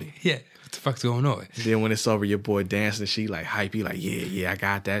salty. Yeah. What the fuck's going on? Then when it's over, your boy dancing. She like hypey, like yeah, I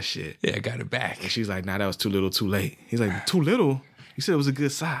got that shit. Yeah, I got it back. And she's like, nah, that was too little, too late. He's like, too little? You said it was a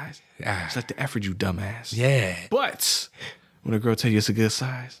good size. It's like the effort, you dumbass. Yeah. But when a girl tell you it's a good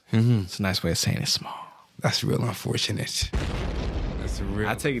size, it's a nice way of saying it's small. That's real unfortunate. That's real.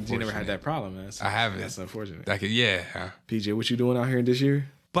 I take it you never unfortunate. had that problem, man. So I haven't. That's unfortunate. Like, yeah. PJ, what you doing out here this year?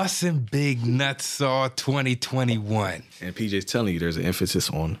 Bussin' Big Nutsaw 2021. And PJ's telling you there's an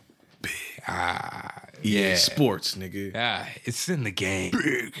emphasis on big. Yeah. Sports, nigga. It's in the game.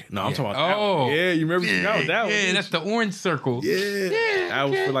 Big. No, I'm talking about that one. Oh. Yeah, you remember that one? Yeah, that's the orange circle. Yeah. That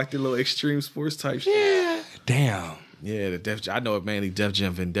was for like the little extreme sports type shit. Yeah. Damn. Yeah, I know it mainly Def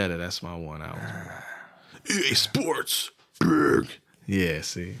Jam Vendetta. That's my one. EA Sports. Big. Yeah,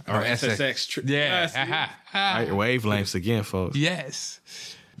 see. Or SSX. Yeah. Right, wavelengths again, folks. Yes.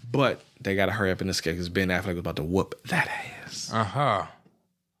 But they got to hurry up in this case because Ben Affleck was about to whoop that ass.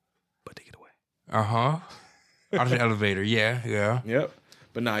 But they get away. Out of the elevator. Yeah. Yep.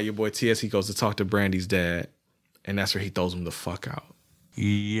 But now your boy TS, he goes to talk to Brandy's dad, and that's where he throws him the fuck out.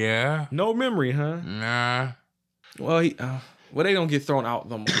 Yeah. No memory, huh? Nah. Well, they don't get thrown out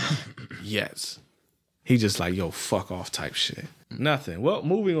the more. Yes. He just like, yo, fuck off type shit. Nothing. Well,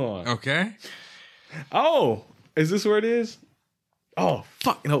 moving on. Okay. Oh, is this where it is? Oh,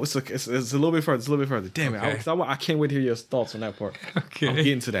 fuck. No, it's a little bit further. It's a little bit further. Damn it. Okay. I can't wait to hear your thoughts on that part. Okay. I'm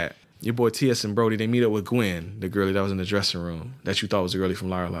getting to that. Your boy T.S. and Brody, they meet up with Gwen, the girlie that was in the dressing room that you thought was the girlie from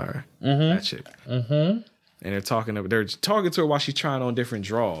Liar Liar. That chick. And they're talking to her while she's trying on different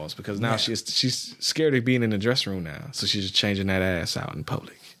draws because now she's scared of being in the dressing room now. So she's just changing that ass out in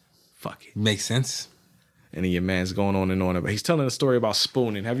public. Fuck it. Makes sense. And then your man's going on and on about. He's telling a story about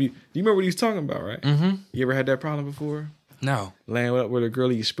spooning. Do you remember what he's talking about, right? You ever had that problem before? No. Laying up with a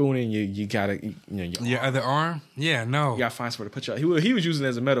girl, you spooning, you gotta, Your other arm? Yeah, no. you gotta find somewhere to put your. He was using it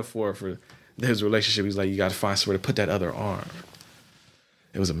as a metaphor for his relationship. He's like, you gotta find somewhere to put that other arm.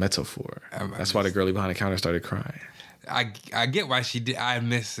 It was a metaphor. That's why the girlie behind the counter started crying. I get why she did. I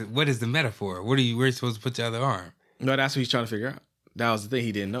miss. What is the metaphor? Where are you supposed to put the other arm? No, that's what he's trying to figure out. That was the thing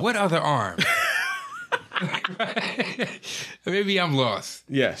he didn't know. What other arm? Maybe I'm lost.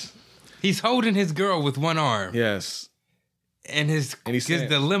 Yes. He's holding his girl with one arm. Yes. And his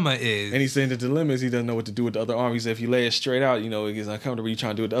dilemma is... And he's saying the dilemma is he doesn't know what to do with the other arm. He said if you lay it straight out, it gets uncomfortable. You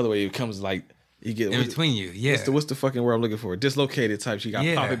trying to do it the other way, it becomes like... You get in between you, yeah. What's the fucking word I'm looking for? Dislocated type. She got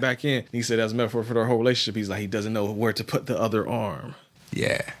to pop it back in. And he said that's a metaphor for their whole relationship. He's like, he doesn't know where to put the other arm.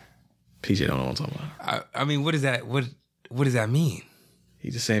 Yeah. PJ don't know what I'm talking about. I mean, what does that mean?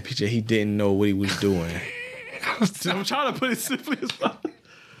 He just saying PJ, he didn't know what he was doing. I'm trying to put it simply as possible.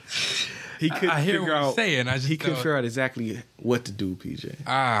 He couldn't figure out. He couldn't figure out exactly what to do, PJ.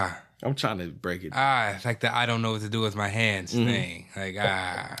 I'm trying to break it. It's like the I don't know what to do with my hands thing. Like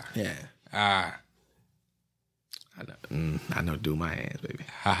Yeah. I know do my hands, baby.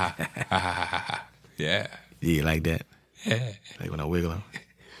 Yeah. Yeah, like that. Yeah. Like when I wiggle them,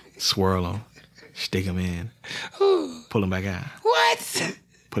 swirl them, stick them in, pull them back out. What?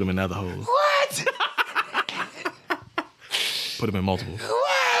 Put them in other holes. What? Put them in multiple.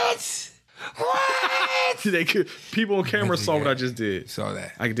 What? People on camera saw what I just did. Saw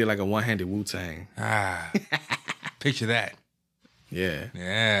that. I did like a one-handed Wu-Tang. Picture that. Yeah.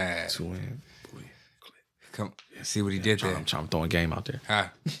 Yeah. Two hands. Come see what he did there. I'm throwing game out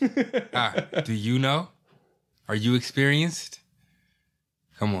there. Do you know? Are you experienced?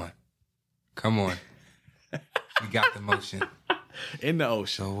 Come on. You got the motion. In the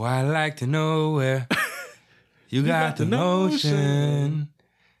ocean. So I like to know where you got the notion.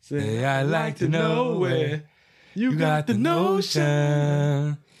 Say I like to know where you got the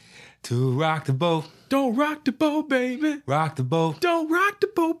notion to rock the boat. Don't rock the boat, baby. Rock the boat. Don't rock the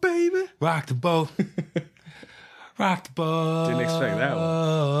boat, baby. Rock the boat. Rock the boat. Didn't expect that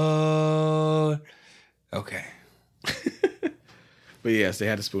one. Okay. But yes, they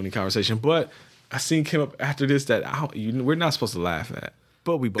had a spoonie conversation. But I seen came up after this that we're not supposed to laugh at.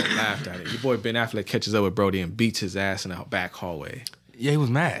 But we both laughed at it. Your boy Ben Affleck catches up with Brody and beats his ass in the back hallway. Yeah, he was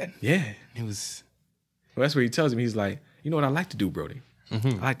mad. Yeah. He was... Well, that's what he tells him. He's like, you know what I like to do, Brody? I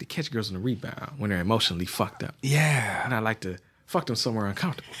like to catch girls on the rebound when they're emotionally fucked up. Yeah. And I like to fuck them somewhere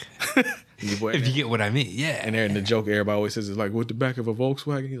uncomfortable. If you get what I mean, yeah. And they're in the joke everybody always says is like, with the back of a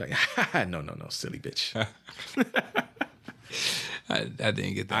Volkswagen? He's like, no, silly bitch. I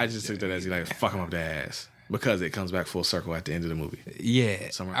didn't get that. I just took that as he like, fuck him up the ass. Because it comes back full circle at the end of the movie. Yeah.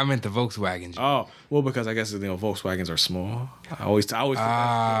 I meant the Volkswagen joke. Oh, well, because I guess Volkswagens are small. I always fuck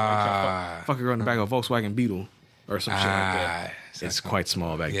a girl in the back of a Volkswagen Beetle or some shit like that. It's quite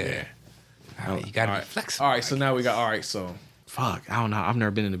small back there. You gotta be flexible. All right, so now we got, fuck, I don't know. I've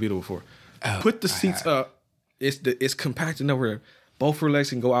never been in a Beetle before. Put the seats up. It's compact enough where both her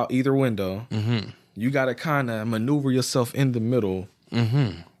legs can go out either window. Mm-hmm. You gotta kind of maneuver yourself in the middle.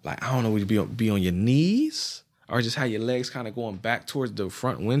 Mm-hmm. Like, I don't know, would you be on your knees? Or just have your legs kind of going back towards the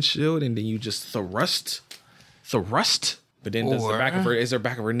front windshield and then you just thrust? But then is her back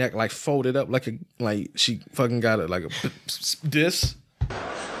of her neck like folded up like she fucking got it like this?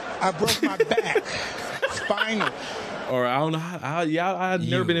 I broke my back. Spinal. Or I don't know I've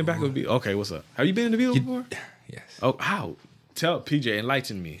never been in back of a Beetle. Okay, what's up? Have you been in the Beetle before? Yes. Oh, how? Tell PJ,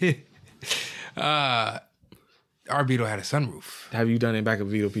 enlighten me. Our Beetle had a sunroof. Have you done it in back of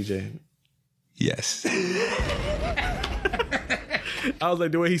a Beetle, PJ? Yes. I was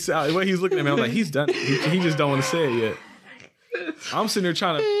like, the way he's looking at me, I was like, he's done it. He just don't want to say it yet. I'm sitting there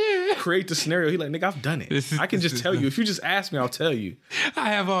trying to create the scenario. He's like, nigga, I've done it. I can just tell you. If you just ask me, I'll tell you. I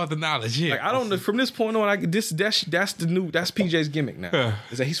have all the knowledge here. Like, I don't know. From this point on, that's PJ's gimmick now.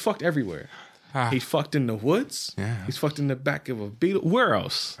 Is that he's fucked everywhere. He fucked in the woods. Yeah. He's fucked in the back of a Beetle. Where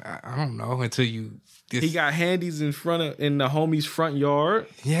else? I don't know until you. He got handies in the homie's front yard.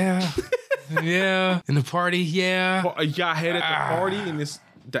 Yeah. Yeah. In the party. Yeah. Y'all had at the party and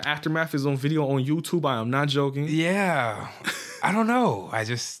the aftermath is on video on YouTube. I am not joking. Yeah. I don't know.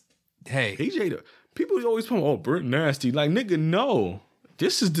 Hey. PJ, people always put, oh, Brent nasty. Like, nigga, no.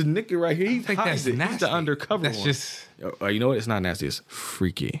 This is the nigga right here. He's nasty. He's the undercover that's one. Just... You know what? It's not nasty. It's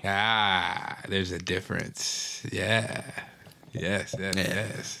freaky. There's a difference. Yeah. Yes.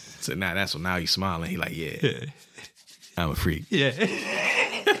 So now he's smiling. He like, yeah. I'm a freak. Yeah.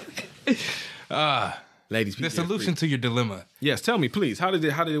 Ladies, the solution to your dilemma. Yes, tell me, please. How did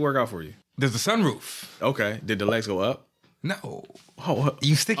it work out for you? There's a sunroof. Okay. Did the legs go up? No. Oh,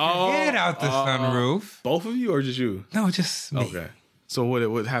 you stick your head out the sunroof. Both of you or just you? No, just me. Okay. So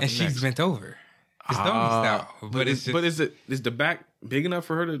what happened? And she's bent over. It's doggy style. But is the back big enough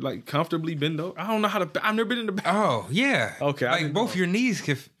for her to like comfortably bend over? I don't know how to. I've never been in the back. Oh yeah. Okay. Like both your knees,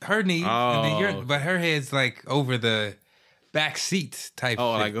 her knees, and then but her head's like over the back seat type.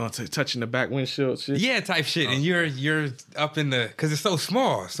 Oh, shit. like going to touching the back windshield shit. Yeah, type shit. And you're up in the, because it's so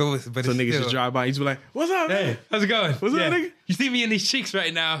small. So it's niggas still, just drive by. You just be like, "What's up, hey, man? how's it going? What's up, nigga? You see me in these cheeks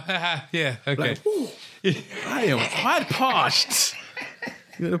right now? Yeah, okay. Like, "Ooh, I am quite parched."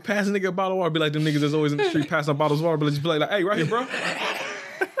 You know, pass a nigga a bottle of water, be like them niggas that's always in the street passing bottles of water, but just be like, "Hey, right here, bro."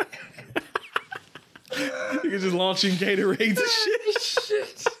 You just launching Gatorades and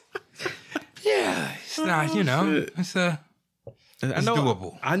shit. Yeah, it's not, you know, shit. it's doable.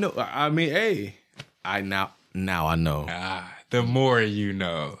 doable. I know. I mean, hey, now I know. The more you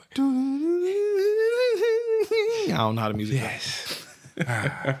know. I don't know how the music goes.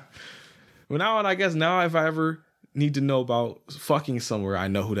 Yes. Well, now if I ever need to know about fucking somewhere, I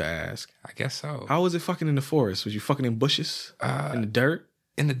know who to ask. I guess so. How was it fucking in the forest? Was you fucking in bushes? In the dirt?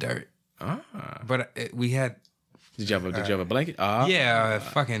 In the dirt. But we had... Did you have a blanket?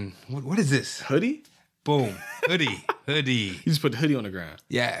 Fucking... What is this? Hoodie? Boom. Hoodie. You just put the hoodie on the ground.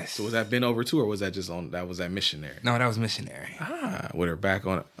 Yes. So was that bent over too, or was that just was that missionary? No, that was missionary. With her back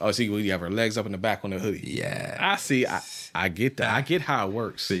on it. Oh, see, you have her legs up in the back on the hoodie. Yeah. I see. I get that. I get how it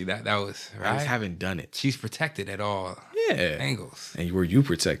works. See, that was... Right? I just haven't done it. She's protected at all angles. And were you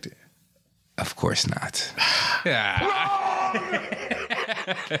protected? Of course not. Yeah.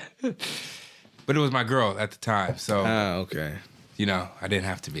 But it was my girl at the time, so okay. You know, I didn't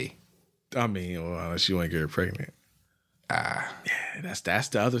have to be. I mean, well, unless you want to get her pregnant. Yeah, that's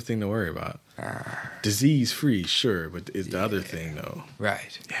the other thing to worry about. Disease free, sure, but it's the other thing though.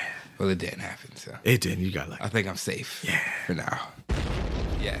 Right. Yeah. Well, it didn't happen, so it didn't. You got lucky. I think I'm safe. Yeah. For now.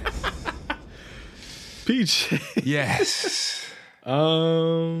 Yes. PJ. Yes.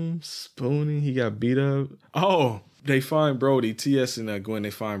 Spoonie, he got beat up. Oh, they find Brody. TS and Gwen,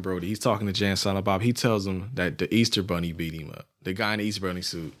 they find Brody. He's talking to Jan, Silent Bob. He tells them that the Easter Bunny beat him up. The guy in the Easter Bunny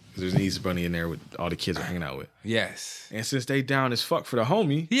suit. There's an Easter Bunny in there with all the kids are hanging out with. Yes. And since they down as fuck for the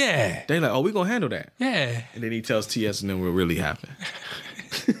homie, yeah, they like, oh, we gonna handle that. Yeah. And then he tells TS and then what really happened.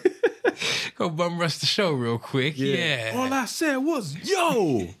 Go bum rush the show real quick. Yeah. All I said was,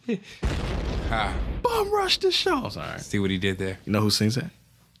 yo. Bum rush the show. Sorry. See what he did there? You know who sings that?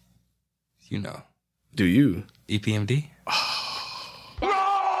 You know. Do you? EPMD?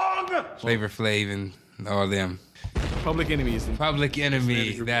 Wrong! Flavor Flav and all them. Public Enemies. Public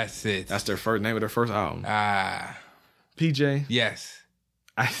Enemy. That's it. That's their first name of their first album. PJ. Yes.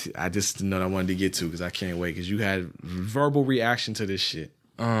 I just know what I wanted to get to because I can't wait because you had verbal reaction to this shit.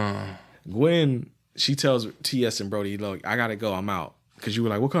 Gwen, she tells TS and Brody, look, I gotta go, I'm out. Because you were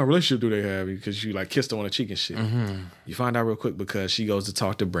like, what kind of relationship do they have? Because you like kissed her on the cheek and shit. Mm-hmm. You find out real quick because she goes to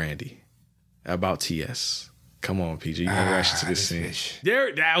talk to Brandy about TS. Come on, PG. You have a reaction to this scene. Bitch.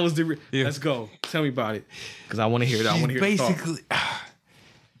 There, that was the... Let's go. Tell me about it. Because I want to hear it. I want to hear basically,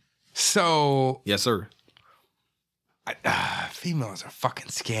 so... Yes, sir. Females are fucking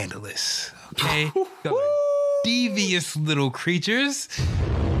scandalous, okay? They're like devious little creatures.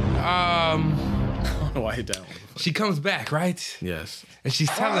 Oh, I hit that one. She comes back, right? Yes. And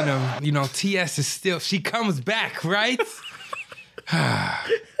she's telling them, you know, TS is still... She comes back, right?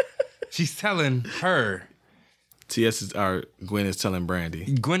 She's telling her... Gwen is telling Brandy.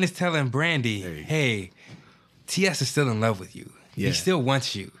 Gwen is telling Brandy, hey, TS is still in love with you. Yeah. He still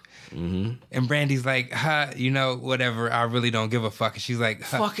wants you. Mm-hmm. And Brandy's like, you know, whatever. I really don't give a fuck. And she's like,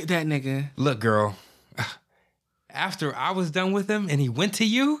 fuck that nigga. Look, girl, after I was done with him and he went to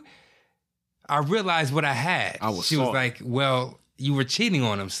you, I realized what I had. She was like, well, you were cheating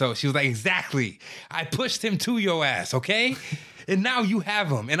on him. So she was like, exactly. I pushed him to your ass, okay? And now you have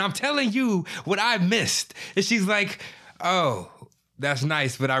him. And I'm telling you what I missed. And she's like, oh, that's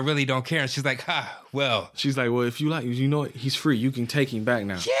nice, but I really don't care. And she's like, well. She's like, well, if you like, you know, he's free. You can take him back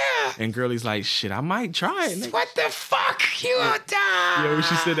now. Yeah. And Girlie's like, shit, I might try it. Nigga. What the fuck? You die. Yeah, when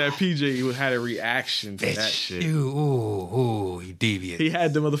she said that, PJ had a reaction to that shit. You deviant. He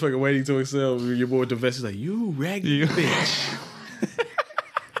had the motherfucker waiting to himself. Your boy with the vest is like, you raggedy bitch.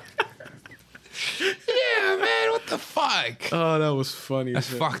 The fuck? Oh, that was funny. That's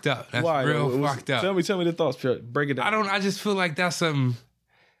fucked up. That's real fucked up. Tell me the thoughts. Break it down. I just feel like that's something.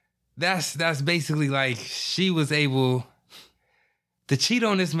 That's basically like she was able to cheat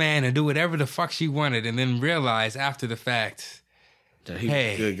on this man and do whatever the fuck she wanted, and then realize after the fact that he was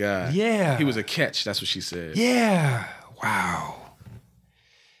a good guy. Yeah, he was a catch. That's what she said. Yeah. Wow.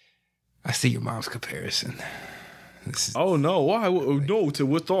 I see your mom's comparison. Oh no! Why? No. To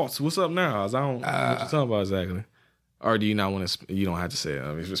what thoughts? What's up now? I don't. What you talking about exactly? Or do you not want to? You don't have to say it. I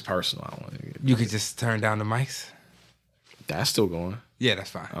mean, if it's personal, I don't want to. You could just turn down the mics. That's still going. Yeah,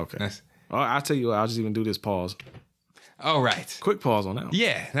 that's fine. Okay. I'll tell you what. I'll just even do this pause. Oh, right. Quick pause on that one.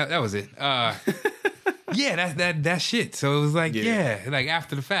 Yeah, that was it. Yeah, that shit. So it was like, like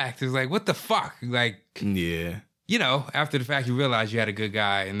after the fact, it was like, what the fuck? Like, Yeah. you know, after the fact, you realize you had a good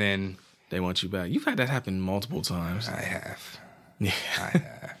guy, and then They want you back. You've had that happen multiple times. I have. Yeah. I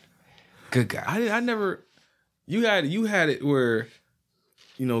have. Good guy. I never. You had it where,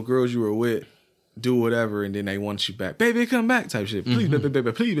 you know, girls you were with do whatever, and then they want you back. Baby, come back, type shit. Please, baby,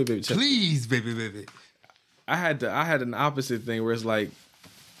 please, baby. Please, baby. I had an opposite thing where it's like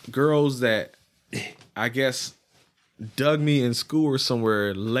girls that I guess dug me in school or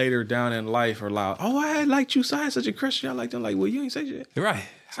somewhere later down in life are like, oh, I had liked you, so I had such a crush on you. I liked them. Like, well, you ain't say shit. Right.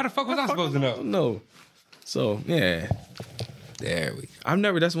 How the fuck was I supposed to know? No. So yeah, There we go. I've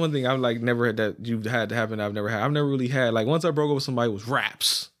never. That's one thing I've like never had that you've had to happen. I've never really had like once I broke up with somebody it was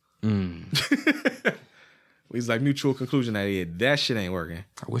raps. It was like mutual conclusion that yeah, that shit ain't working.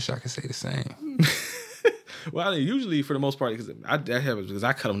 I wish I could say the same. Well, usually for the most part, because that happens because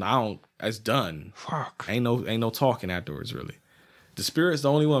I cut them. I don't. It's done. Fuck. Ain't no talking afterwards. Really, the spirit's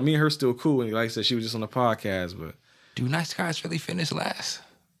the only one. Me and her still cool. And like I said, she was just on the podcast. But Do nice guys really finish last?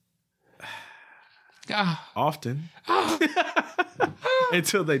 often,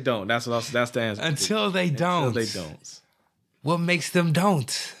 until they don't. That's the answer. Until they don't. Until they don't. What makes them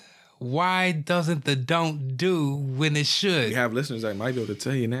don't? Why doesn't the don't do when it should? We have listeners that might be able to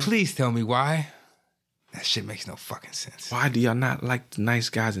tell you now. Please tell me why. That shit makes no fucking sense. Why do y'all not like the nice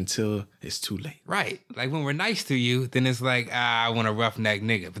guys until it's too late? Right. Like when we're nice to you, then it's like, I want a roughneck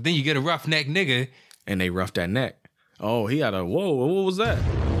nigga. But then you get a roughneck nigga. And they rough that neck. Oh, he had a, whoa, what was that?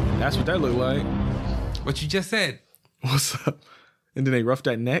 That's what that looked like. What you just said. What's up? And then they rough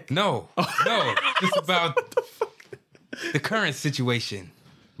that neck? No. No. It's about the current situation.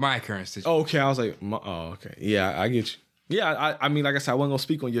 My current situation. Oh, okay. I was like, okay. Yeah, I get you. Yeah, I mean, like I said, I wasn't going to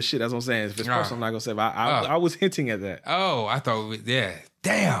speak on your shit. That's what I'm saying. If it's personal, I'm not going to say. But I was hinting at that. Oh, I thought, yeah.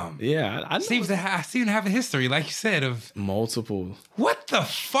 Damn. Yeah, I know. I seem to have a history, like you said, of multiple. What the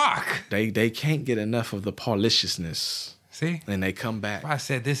fuck? They can't get enough of the polishness. See? And they come back. I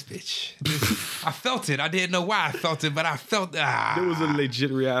said this bitch. I felt it. I didn't know why I felt it, but I felt There was a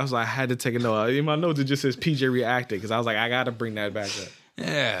legit reaction. I had to take a note. In my notes, it just says PJ reacted because I was like, I got to bring that back up.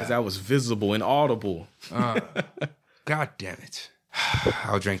 Yeah. Because that was visible and audible. God damn it.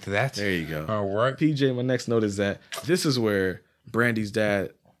 I'll drink to that. There you go. All right. PJ, my next note is that this is where Brandy's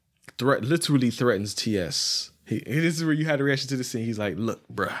dad literally threatens TS. This is where you had a reaction to the scene. He's like, look,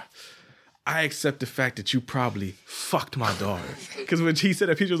 bruh, I accept the fact that you probably fucked my daughter. Because when he said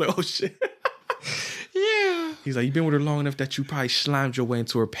that, PJ was like, oh, shit. Yeah. He's like, you've been with her long enough that you probably slimed your way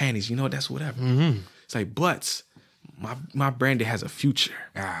into her panties. You know, that's whatever. Mm-hmm. It's like, but my Brandy has a future.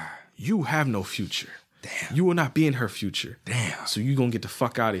 You have no future. Damn. You will not be in her future. Damn. So you gonna get the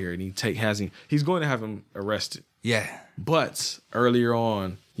fuck out of here. And he's going to have him arrested. Yeah. But earlier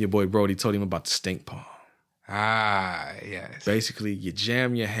on, your boy Brody told him about the stink palm. Yes. Basically, you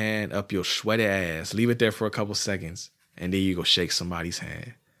jam your hand up your sweaty ass, leave it there for a couple seconds, and then you go shake somebody's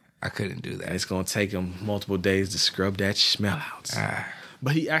hand. I couldn't do that. And it's gonna take him multiple days to scrub that smell out.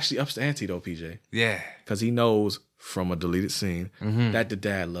 But he actually ups the ante though, PJ. Yeah. Because he knows from a deleted scene that the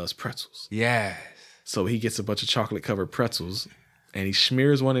dad loves pretzels. Yes. So he gets a bunch of chocolate-covered pretzels, and he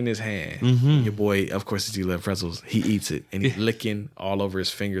smears one in his hand. Your boy, of course, since he loves pretzels, he eats it, and he's licking all over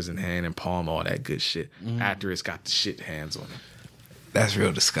his fingers and hand and palm, all that good shit, after it's got the shit hands on it. That's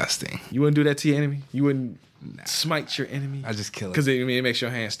real disgusting. You wouldn't do that to your enemy? You wouldn't smite your enemy? I just kill it. Because it makes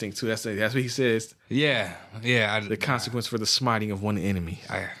your hand stink, too. That's what he says. Yeah. Yeah. The consequence for the smiting of one enemy.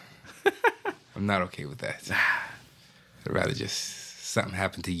 I'm not okay with that. I'd rather just something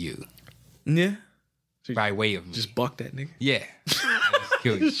happen to you. Yeah. By way of me. Just buck that nigga. Yeah. Just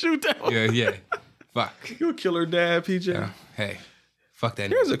kill you. Shoot that one. Yeah. Fuck. You a killer dad, PJ. Hey, fuck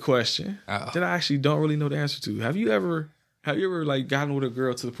that. Here's nigga. a question that I actually don't really know the answer to. Have you ever like gotten with a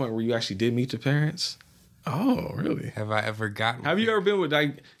girl to the point where you actually did meet the parents? Oh, really? Have I ever gotten? Have you ever been with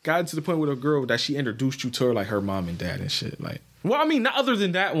like gotten to the point with a girl that she introduced you to her, like her mom and dad and shit? Like, well, I mean, not other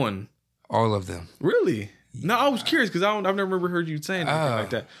than that one. All of them. Really? No, I was curious because I've never heard you saying anything like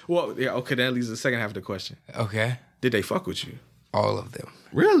that. Well, yeah, okay, that leaves the second half of the question. Okay. Did they fuck with you? All of them.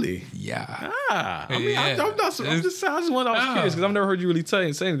 Really? Yeah. I mean, Yeah. I was curious because I've never heard you really say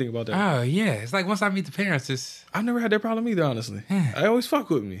anything about that. Oh, yeah. It's like once I meet the parents, I've never had that problem either, honestly. I always fuck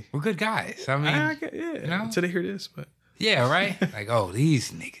with me. we're good guys. I mean, You know? until they hear this, but. Yeah, right? Like, oh,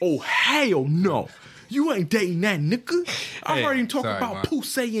 these niggas. Oh, hell no. You ain't dating that nigga. I heard him talk sorry, about Ma.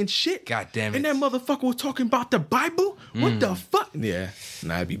 pussy and shit. God damn it. And that motherfucker was talking about the Bible? What the fuck? Yeah.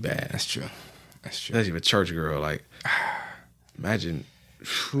 Nah, it'd be bad. That's true. That's true. That's even a church girl. Like, imagine.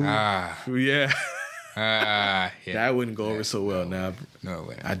 Yeah. Yeah. That wouldn't go over so well now. No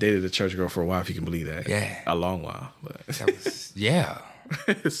way. I dated a church girl for a while, if you can believe that. Yeah. A long while. But That was, yeah.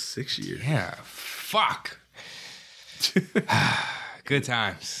 6 years. Yeah. Fuck. Good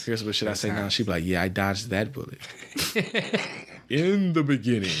times. Here's what should I say now? She'd be like, yeah, I dodged that bullet. In the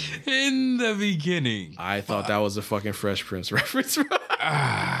beginning. In the beginning. I thought that was a fucking Fresh Prince reference.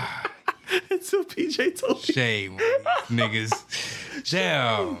 Until PJ told me. Shame, niggas.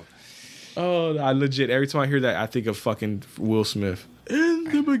 Damn. Oh, I legit, every time I hear that, I think of fucking Will Smith. In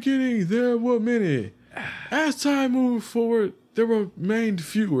the beginning, there were many. As time moved forward, there remained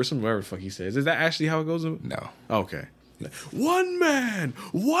few, or some whatever the fuck he says. Is that actually how it goes? No. Okay. One man,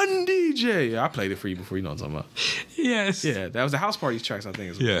 one DJ. I played it for you before, you know what I'm talking about. Yes. Yeah, that was the House Party tracks, I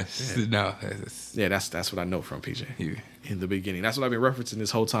think. As well. Yes. Yeah. No. Yeah, that's what I know from PJ. You. In the beginning. That's what I've been referencing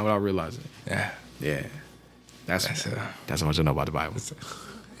this whole time without realizing it. Yeah. Yeah. That's how much I know about the Bible. Uh,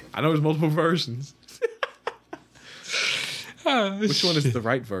 I know there's multiple versions. Which one is the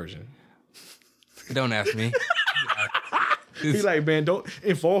right version? Don't ask me. He like, man, don't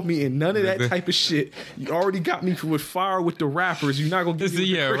involve me in none of that type of shit. You already got me with fire with the rappers. You're not gonna get me with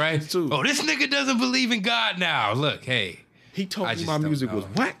the Christians too. Oh, this nigga doesn't believe in God now. Look, hey. He told I me just my don't music know. was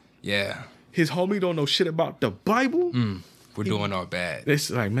whack. Yeah. His homie don't know shit about the Bible. We're doing all bad. It's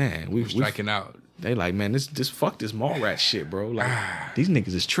like, man, we Striking out. They like, man, this fuck this Mallrats shit, bro. Like, these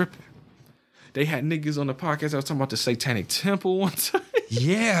niggas is tripping. They had niggas on the podcast. I was talking about the Satanic Temple one time.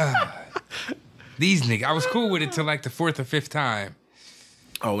 Yeah. These niggas. I was cool with it till like the 4th or 5th time.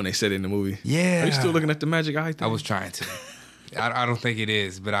 Oh, when they said it in the movie. Yeah. Are you still looking at the magic eye thing? I was trying to. I don't think it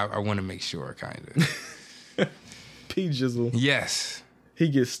is, but I want to make sure, kind of. P Jizzle. Yes. He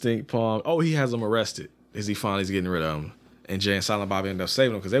gets stink palm. Oh, he has him arrested. Is he finally getting rid of him? And Jay and Silent Bob ended up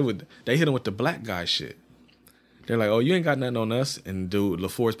saving him because they hit him with the black guy shit. They're like, oh, you ain't got nothing on us. And dude,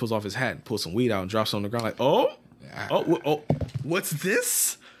 LaForce pulls off his hat and pulls some weed out and drops it on the ground like, oh, what's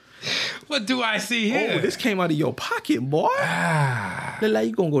this? What do I see here? Oh, this came out of your pocket, boy. Look like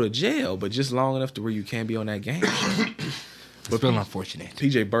you gonna go to jail, but just long enough to where you can't be on that game. It's real unfortunate.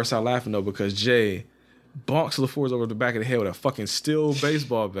 PJ bursts out laughing though because Jay bonks LaForce over the back of the head with a fucking steel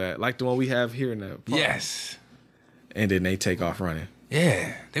baseball bat, like the one we have here in the park. Yes. And then they take off running.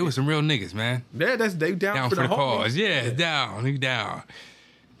 Yeah, they were some real niggas, man. Yeah, they down for the cause. homies. Yeah, down.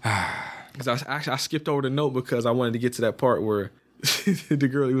 Because I skipped over the note because I wanted to get to that part where the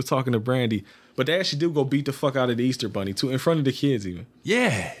girl he was talking to Brandy, but they actually did go beat the fuck out of the Easter Bunny too, in front of the kids even.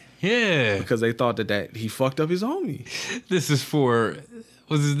 Yeah. Because they thought that he fucked up his homie. This is for,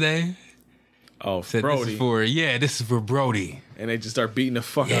 what's his name? Oh, Said Brody. This is for Brody. And they just start beating the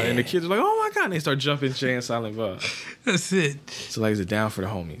fuck out, and the kids are like, "Oh my god!" And they start jumping Jay and Silent Bob. That's it. So like, is it down for the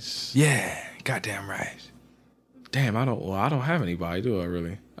homies? Yeah, goddamn right. Damn, I don't have anybody, do I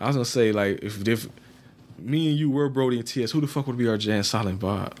really? I was gonna say like, if me and you were Brody and TS, who the fuck would be our Jay and Silent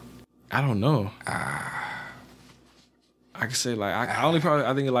Bob? I don't know. I could say like I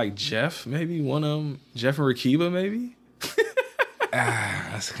think like Jeff, maybe one of them. Jeff and Rakiba, maybe.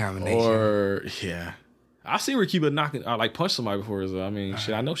 That's a combination. Or yeah, I've seen Rakiba punch somebody before. So I mean,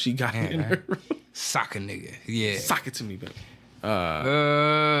 shit, I know she got it in her. Sock a nigga, yeah. Sock it to me, baby.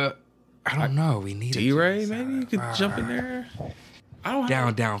 I don't know. We need D-Ray, maybe you could jump in there. I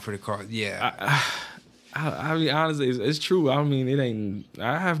don't down for the car. Yeah. I mean, honestly, it's true. I mean, it ain't.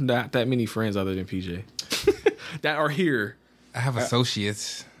 I have not that many friends other than PJ that are here. I have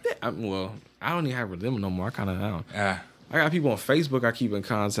associates. I don't even have them no more. I don't. I got people on Facebook I keep in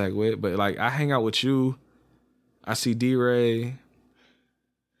contact with, but like I hang out with you. I see D-Ray.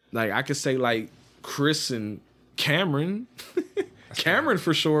 Like I could say like Chris and Cameron. Cameron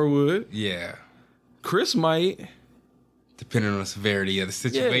for sure would. Yeah. Chris might. Depending on the severity of the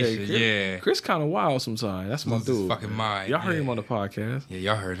situation. Yeah. Chris kind of wild sometimes. That's my dude. His fucking mind. Y'all heard him on the podcast. Yeah,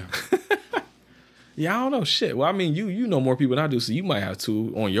 y'all heard him. Yeah, I don't know shit. Well, I mean, you know more people than I do, so you might have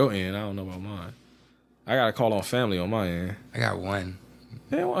two on your end. I don't know about mine. I got to call on family on my end. I got one.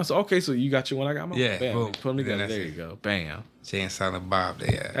 Yeah, well, okay, so you got your one, I got mine. Yeah, Bam. boom. Put them together. Then There you go. Bam. Jay and Silent Bob,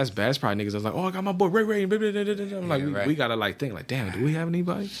 they That's bad. It's probably niggas that's like, oh, I got my boy Ray. I'm like, Yeah, right. we got to like think like, damn, do we have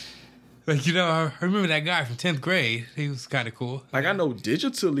anybody? Like, you know, I remember that guy from 10th grade. He was kind of cool. Like, I know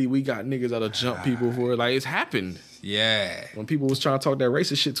digitally we got niggas that'll jump people for it. Like, it's happened. Yeah. When people was trying to talk that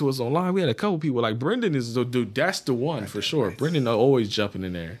racist shit to us online, we had a couple people. Like, Brendan is the dude. That's the one for sure. Brendan always jumping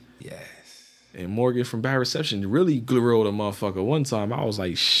in there. Yes. And Morgan from Bad Reception really grilled a motherfucker one time. I was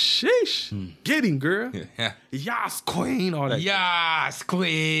like, sheesh. Get him, girl. Yeah. Yas, queen. All that. Yes,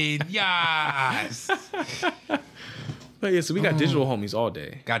 queen. Yes. But yeah, so we got digital homies all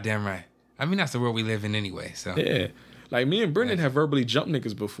day. Goddamn right. I mean, that's the world we live in anyway, so. Yeah. Like, me and Brendan have verbally jumped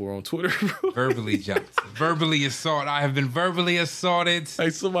niggas before on Twitter, bro. Verbally jumped. Verbally assault. I have been verbally assaulted.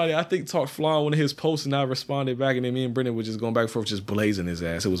 Like, somebody, I think, talked fly on one of his posts, and I responded back, and then me and Brendan were just going back and forth, just blazing his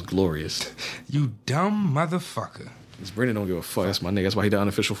ass. It was glorious. You dumb motherfucker. Because Brendan don't give a fuck. That's my nigga. That's why he the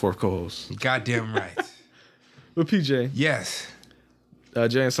unofficial fourth co-host. Goddamn right. But PJ. Yes.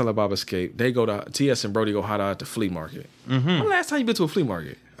 Jay and Silent Bob escape. They go to TS and Brody go hide out at the flea market. Mm-hmm. When the last time you been to a flea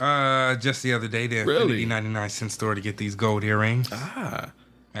market? Just the other day, the Really? Infinity 99-cent store to get these gold earrings. Fuck.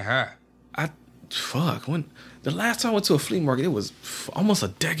 When the last time I went to a flea market, it was almost a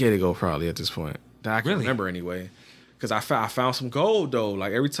decade ago, probably at this point. That I can remember anyway. Because I found some gold though.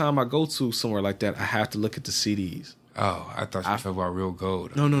 Like every time I go to somewhere like that, I have to look at the CDs. Oh, I thought you talking about real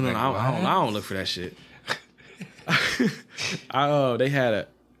gold. No. Like, I don't look for that shit. They had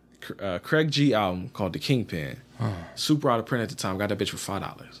a Craig G album called The Kingpin. Super out of print at the time. Got that bitch for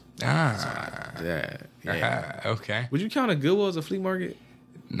 $5. Yeah. Okay. Would you count a Goodwill as a flea market?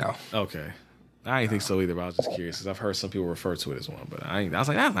 No. Okay. I didn't think so either, but I was just curious because I've heard some people refer to it as one. But I was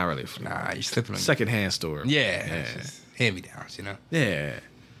like, that's not really a flea market. You're slipping on Secondhand store. Yeah. Hand-me-downs, you know? Yeah.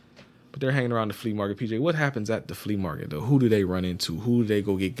 But they're hanging around the flea market. PJ, what happens at the flea market, though? Who do they run into? Who do they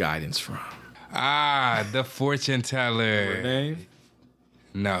go get guidance from? The fortune teller. Her name?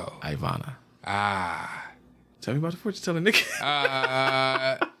 No. Ivana. Tell me about the fortune teller, nigga.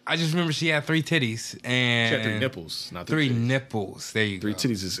 I just remember she had 3 titties and She had 3 nipples, not 3 titties. nipples. There you 3 go.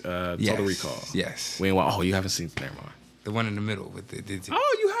 titties is Total Recall. Yes. We ain't you haven't seen. Never mind. The one in the middle with the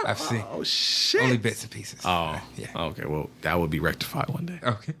You have. I've seen. Oh shit. Only bits and pieces. Oh yeah. Okay. Well, that will be rectified one day.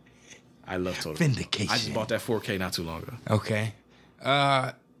 Okay. I love Total Vindication. Recall. I just bought that 4K not too long ago. Okay.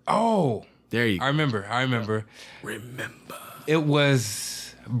 There you go. I remember. Remember. It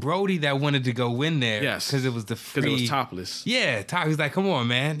was Brody that wanted to go in there. Yes. Because it was the free. Because it was topless. Yeah. He was like, come on,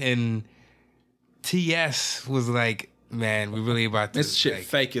 man. And TS was like, man, we really about This this. shit like,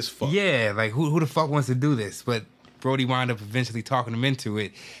 fake as fuck. Yeah. Like, who the fuck wants to do this? But Brody wound up eventually talking them into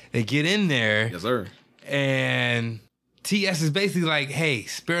it. They get in there. Yes, sir. And TS is basically like, hey,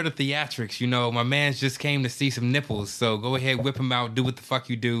 spare the theatrics. You know, my man's just came to see some nipples. So go ahead, whip him out, do what the fuck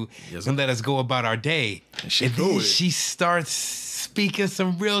you do, and let us go about our day. And then she starts speaking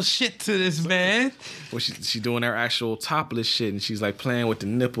some real shit to this man. Well, she doing her actual topless shit, and she's like playing with the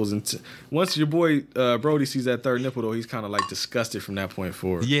nipples. And once your boy Brody sees that third nipple, though, he's kind of like disgusted from that point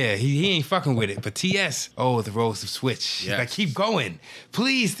forward. Yeah, he ain't fucking with it. But TS, the roles have switched. She's like, keep going.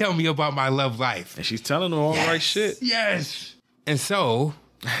 Please tell me about my love life. And she's telling him all the right shit. Yes. And so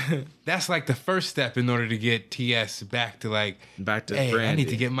that's like the first step in order to get TS back to hey, Brandy. I need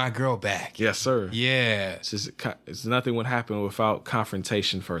to get my girl back. Yes, sir. Yeah. It's nothing would happen without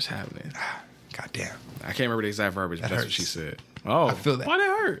confrontation first happening. Goddamn. I can't remember the exact verbiage, but that's what hurts. she said. Oh, I feel that. Why that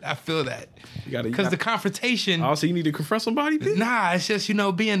hurt? I feel that. You Because the confrontation. Oh, so you need to confront somebody? Bitch? Nah, it's just,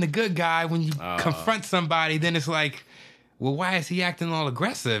 being the good guy. When you confront somebody, then it's like, well, why is he acting all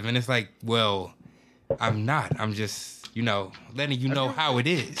aggressive? And it's like, well, I'm not. I'm just, letting you know how it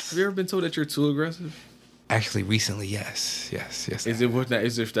is. Have you ever been told that you're too aggressive? Actually, recently, yes. Is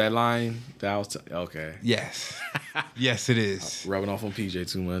it that line that I was okay? Yes. Yes, it is. Rubbing off on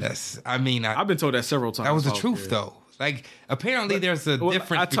PJ too much. Yes. I mean, I've been told that several times. That was the truth, though. Like, apparently there's a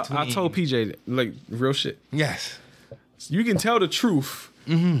difference between... I told PJ, like, real shit. Yes. You can tell the truth,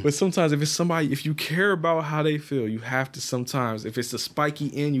 but sometimes if you care about how they feel, you have to sometimes, if it's a spiky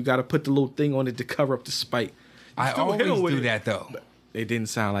end, you got to put the little thing on it to cover up the spike. I always do that, though. It didn't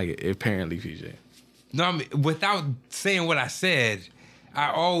sound like it, apparently, PJ. No, I mean, without saying what I said,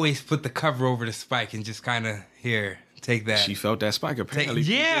 I always put the cover over the spike and just kind of, here, take that. She felt that spike, apparently.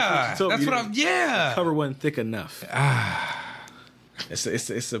 That's what I'm, The cover wasn't thick enough.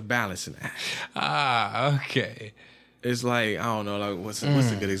 It's a balancing act. Okay. It's like, I don't know, like, what's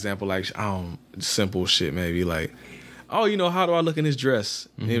a good example? Like, simple shit, maybe. Like, how do I look in this dress?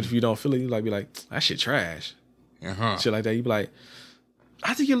 And if you don't feel it, you be like, that shit trash. Shit like that. You be like,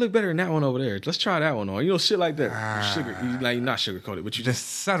 I think you look better than that one over there. Let's try that one on. Shit like that. Not sugarcoated, but you just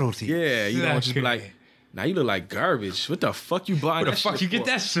subtlety. Yeah, you don't just be like, now you look like garbage. What the fuck you buying? Where the fuck you get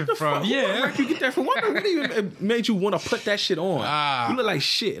that shit from? Yeah, where you get that from? What even made you want to put that shit on? You look like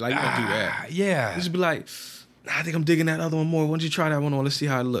shit. Like, you don't do that. Yeah. You just be like, I think I'm digging that other one more. Why don't you try that one on? Let's see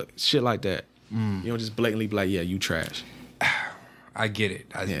how it look. Shit like that. You don't just blatantly be like, yeah, you trash. I get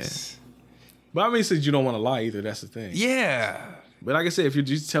it. But I mean, since you don't want to lie either, that's the thing. Yeah. But like I said, if you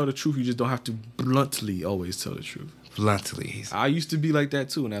just tell the truth, you just don't have to bluntly always tell the truth. Bluntly. I used to be like that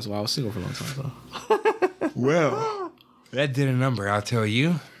too, and that's why I was single for a long time. So. Well, that did a number, I'll tell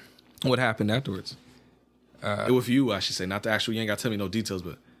you. What happened afterwards? With you, I should say. Not the actual, you ain't got to tell me no details,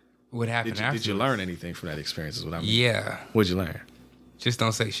 but what happened Did you learn anything from that experience is what I mean. Yeah. What'd you learn? Just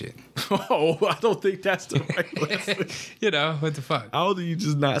don't say shit. Oh, I don't think that's the right lesson. You know, what the fuck? How do you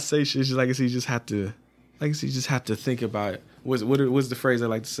just not say shit? It's just like I said, you just have to think about it. What's the phrase I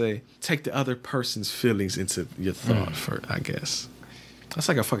like to say? Take the other person's feelings into your thought for, I guess. That's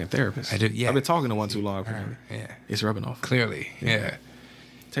like a fucking therapist. I do, yeah. I've been talking to one too long. Yeah. It's rubbing off. Clearly, yeah.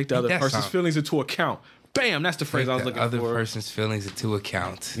 Take the other person's feelings into account. Bam, that's the phrase I was looking for. Other person's feelings into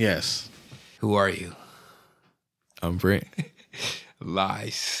account. Yes. Who are you? I'm Brent.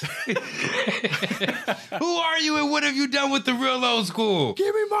 Lies. Who are you and what have you done with the real old school?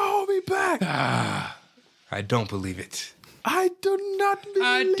 Give me my homie back. I don't believe it. I do not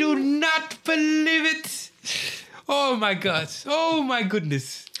believe it. Oh my God. Oh my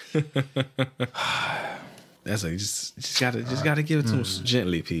goodness. That's like just gotta give it to him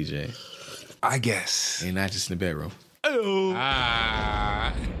gently, PJ. I guess. And not just in the bedroom. Oh.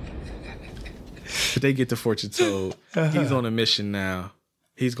 But they get the fortune told. He's on a mission now.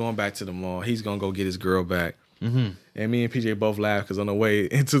 He's going back to the mall. He's gonna go get his girl back. Mm-hmm. And me and PJ both laugh because on the way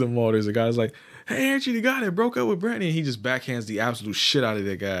into the mall, there's a guy who's like, "Hey, aren't you the guy that broke up with Brittany?" And he just backhands the absolute shit out of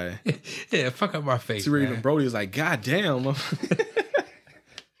that guy. Yeah, fuck up my face. So even Brody is like, "God damn."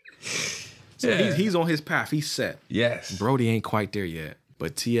 So he's on his path. He's set. Yes. Brody ain't quite there yet.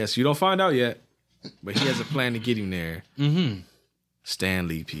 But TS, you don't find out yet. But he has a plan to get him there. Mm-hmm. Stan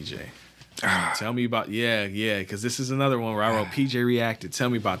Lee, PJ. Tell me about, because this is another one where I wrote PJ reacted. Tell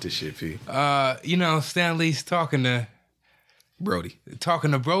me about this shit, P. Stan Lee's talking to Brody.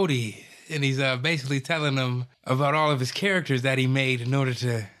 And he's basically telling him about all of his characters that he made in order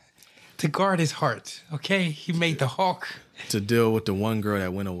to guard his heart. Okay? He made the Hawk. To deal with the one girl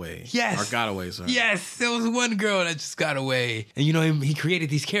that went away. Yes. Or got away, sorry. Yes, there was one girl that just got away. And he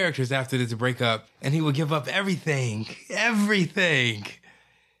created these characters after the breakup, and he would give up everything,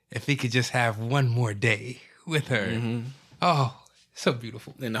 if he could just have one more day with her. Mm-hmm. Oh, so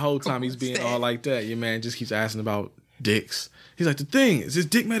beautiful. And the whole time he's being all like that, your man just keeps asking about dicks. He's like, the thing, is his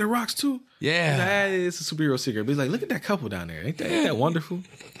dick made of rocks too? Yeah. He's like, it's a superhero secret. But he's like, look at that couple down there. Ain't that wonderful?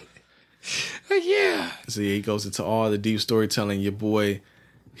 Yeah. So he goes into all the deep storytelling. Your boy,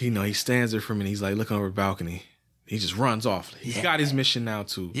 he stands there for a minute. He's like looking over the balcony. He just runs off. He's got his mission now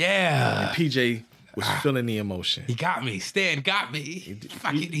too. Yeah. And PJ was feeling the emotion. He got me. Stan got me. He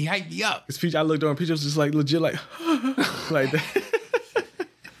hyped me up. Because PJ, I looked over and PJ was just like legit like like that.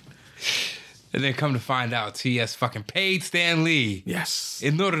 And then come to find out, TS fucking paid Stan Lee. Yes.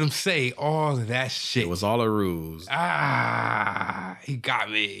 In order to say all of that shit. It was all a ruse. He got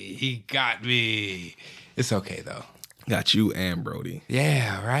me. It's okay, though. Got you and Brody.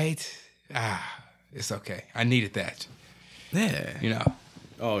 Yeah, right? It's okay. I needed that. Yeah. You know.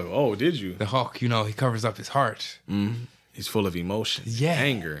 Oh, did you? The Hawk, he covers up his heart. Mm-hmm. He's full of emotions. Yeah.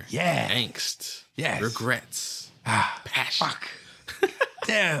 Anger. Yeah. Angst. Yes. Regrets. Passion. Fuck.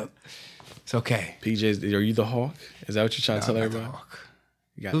 Damn. It's okay. PJ, are you the Hawk? Is that what you're trying to tell everybody? The Hawk.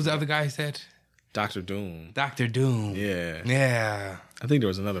 Who's the other guy said? Dr. Doom. Dr. Doom. Yeah. Yeah. I think there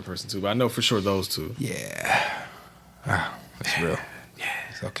was another person too, but I know for sure those two. Yeah. It's real. Yeah.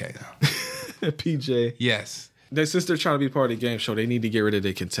 It's okay though. PJ. Yes. Since they're trying to be part of the game show, they need to get rid of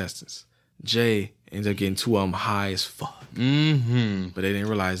their contestants. Jay ends up getting two of them high as fuck. Mm-hmm. But they didn't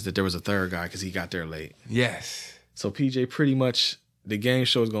realize that there was a third guy because he got there late. Yes. So PJ, pretty much the game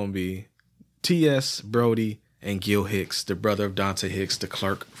show is going to be T.S., Brody, and Gil Hicks, the brother of Dante Hicks, the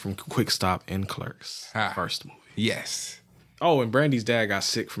clerk from Quick Stop and Clerks. First movie. Yes. Oh, and Brandy's dad got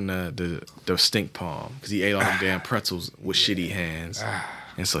sick from the stink palm because he ate all them damn pretzels with shitty hands.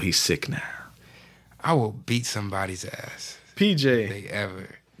 And so he's sick now. I will beat somebody's ass. PJ. They ever.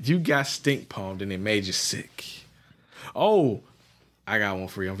 You got stink palmed and it made you sick. Oh, I got one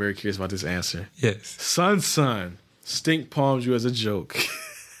for you. I'm very curious about this answer. Yes. Son, stink palmed you as a joke.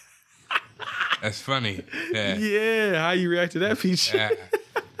 That's funny. Yeah. Yeah, how you react to that, Peach? Yeah.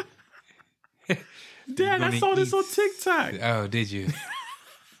 Dad, I saw this on TikTok. Oh, did you?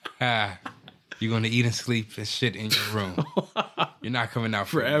 You're going to eat and sleep and shit in your room. You're not coming out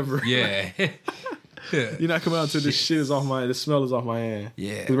forever. Yeah. You're not coming out until this shit is off my, the smell is off my hand.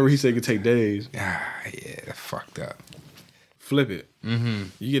 Yeah. Remember he said it could take days. Yeah, that's fucked up. Flip it. Mm-hmm.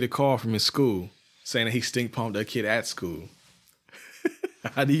 You get a call from his school saying that he stink palmed that kid at school.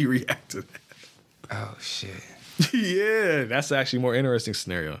 How do you react to that? Oh, shit. Yeah, that's actually a more interesting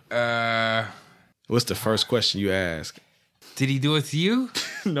scenario. What's the first question you ask? Did he do it to you?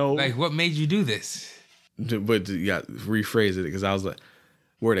 No. Like, what made you do this? But you got to rephrase it because I was like,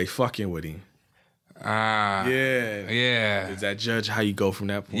 were they fucking with him? Yeah. Yeah. Does that judge how you go from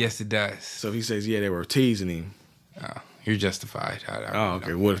that point? Yes, it does. So if he says, yeah, they were teasing him. Oh, You're justified. Oh,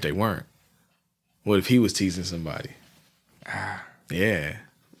 okay. What if they weren't? What if he was teasing somebody? Yeah.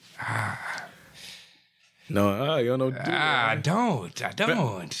 No, you don't know. I don't.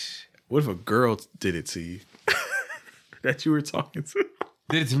 What if a girl did it to you? That you were talking to?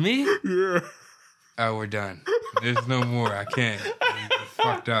 Did it to me? Yeah. Oh, we're done. There's no more. I can't. It's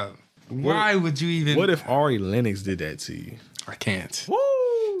fucked up. Why would you even? What if Ari Lennox did that to you? I can't.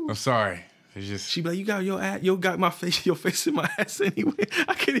 Woo! I'm sorry. It's just. She be like, you got your ass, you got your face in my ass anyway.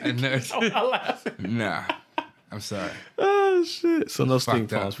 I can't even. I'm laughing. Nah. I'm sorry. Oh shit! So no steam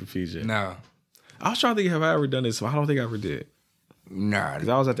Fucked up. palms for PJ. No. I was trying to think, have I ever done this? I don't think I ever did. Nah. Because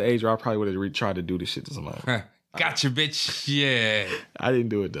I was at the age where I probably would have tried to do this shit to somebody. Gotcha, bitch. Yeah. I didn't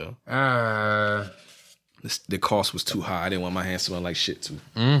do it though. The cost was too high. I didn't want my hands smelling like shit too.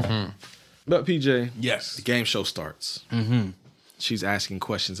 Mm-hmm. But PJ, Yes. the game show starts. Mm-hmm. She's asking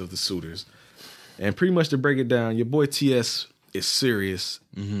questions of the suitors. And pretty much to break it down, your boy TS is serious,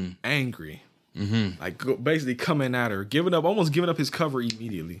 angry. Like basically coming at her, almost giving up his cover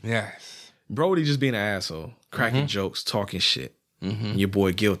immediately. Yes. Brody just being an asshole, cracking jokes, talking shit. And your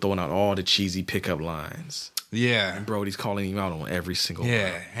boy Gil throwing out all the cheesy pickup lines. Yeah. And Brody's calling him out on every single one.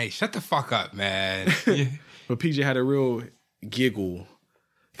 Yeah. Hey, shut the fuck up, man. Yeah. But PJ had a real giggle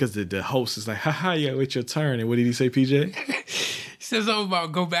because the host is like, haha, yeah, it's your turn. And what did he say, PJ? He says something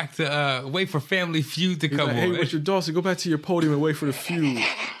about go back to wait for Family Feud to come Like, on. hey, Richard Dawson, go back to your podium and wait for the feud.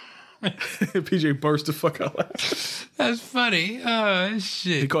 PJ burst the fuck out laughing. That's funny. Oh, He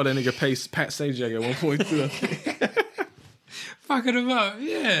shit. called that nigga Pat Sajak at one point too. Fucking him up.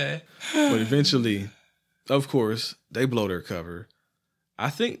 Yeah. But eventually, of course, they blow their cover. I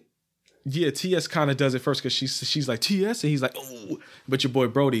think, yeah, TS kind of does it first because she's like, TS? And he's like, oh. But your boy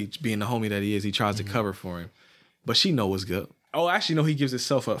Brody, being the homie that he is, he tries to cover for him. But she know what's good. Oh, actually, no, he gives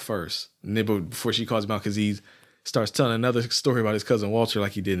himself up first. And then before she calls him out because he starts telling another story about his cousin Walter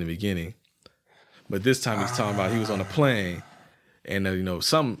like he did in the beginning. But this time he's talking about he was on a plane. And,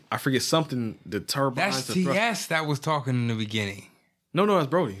 I forget something, the turbines. That's TS that was talking in the beginning. No, that's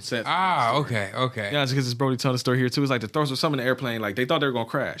Brody. Said, okay. Yeah, it's because it's Brody telling the story here too. It's like the throws were some in the airplane, like they thought they were gonna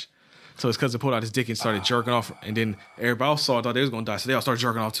crash. So his cousin pulled out his dick and started jerking off, and then everybody else thought they was gonna die, so they all started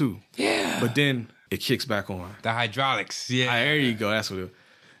jerking off too. Yeah. But then it kicks back on. The hydraulics. Yeah. There you go. That's what it.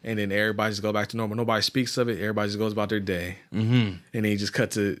 And then everybody just go back to normal. Nobody speaks of it. Everybody just goes about their day. Mm-hmm. And then you just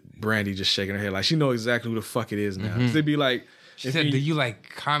cut to Brandy just shaking her head like she knows exactly who the fuck it is now. They'd be like. She said, do you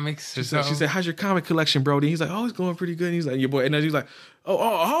like comics or something? She said, how's your comic collection, Brody? He's like, oh, it's going pretty good. And he's like, your boy. And then he's like, oh,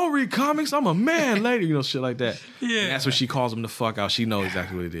 I don't read comics. I'm a man later. Shit like that. Yeah. And that's what she calls him the fuck out. She knows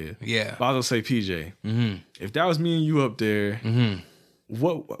exactly what it is. Yeah. But I was going to say, PJ, if that was me and you up there,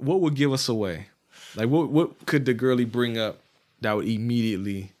 what would give us away? Like, what could the girlie bring up that would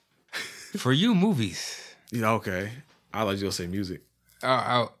immediately... For you, movies. Yeah, okay. I like you to say music.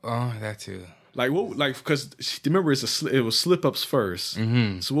 Oh, that too. Like what? Like because remember it was slip ups first.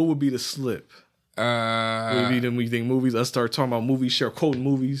 So what would be the slip? Would it be them we think movies? Let's start talking about movies. Share quoting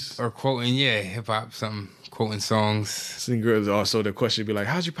movies or quoting hip hop, something quoting songs. Sing girls. Also the question would be like,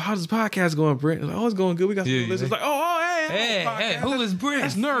 how's the podcast going, Brent? Like, it's going good. We got some listeners. Like hey, who is Brent?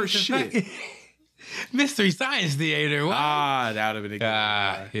 That's nerd shit. Mystery Science Theater. What? That would have been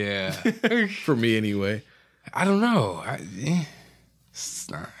a good yeah. For me anyway. I don't know.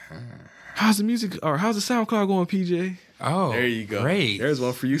 How's the music or how's the SoundCloud going, PJ? Oh, there you go. Great. There's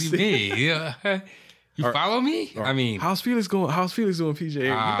one for you. Yeah. You follow me? I mean, how's Felix going? How's Felix doing, PJ? You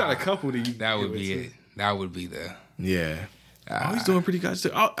got a couple that you. That would be it. That would be the. Yeah. He's doing pretty good.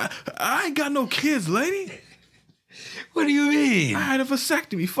 I ain't got no kids, lady. What do you mean? I had a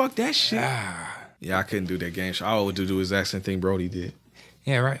vasectomy. Fuck that shit. Yeah, I couldn't do that game show. I would do the exact same thing Brody did.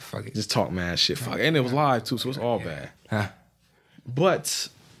 Yeah, right. Fuck it. Just talk mad shit. Fuck it. And it was live too, so it's all bad. Huh. But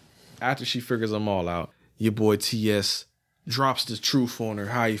after she figures them all out, your boy TS drops the truth on her,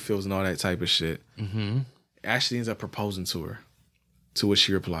 how he feels and all that type of shit. Ashley ends up proposing to her, to which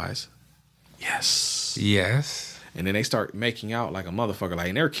she replies, yes. Yes. And then they start making out like a motherfucker. Like,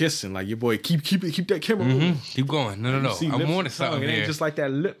 and they're kissing. Like, your boy, keep that camera moving. Keep going. No. I'm on to something It here. ain't just like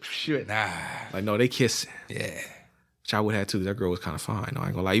that lip shit. Nah. Like, no, they kissing. Yeah. Which I would have too. That girl was kind of fine. No, I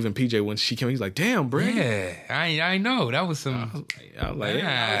ain't gonna lie. Even PJ, when she came, he's like, damn, Brent. Yeah. I know. That was some. I was like,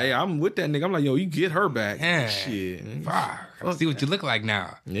 hey, I'm with that nigga. I'm like, yo, you get her back. Yeah. Shit. Fuck. See what you look like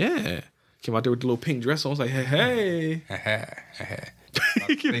now. Yeah. Came out there with the little pink dress on. I was like, hey.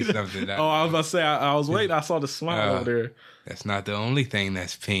 Say something. I was about to say, I was waiting. I saw the smile over there. That's not the only thing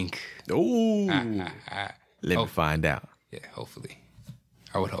that's pink. Ooh. Let me find out. Yeah, hopefully.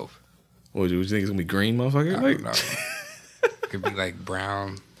 I would hope. What, do you think it's going to be green, motherfucker? I don't know. Could be like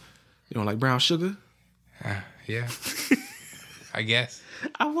brown. You don't like brown sugar? Yeah. I guess.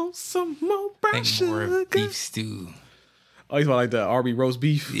 I want some more brown Think sugar. more of beef stew. Oh, you want like the Arby roast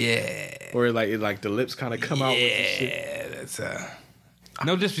beef? Yeah. Where like the lips kind of come out with the shit. Yeah, that's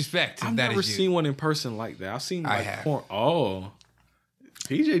no disrespect. If I've that never is you. seen one in person like that. I've seen I like have. porn. Oh,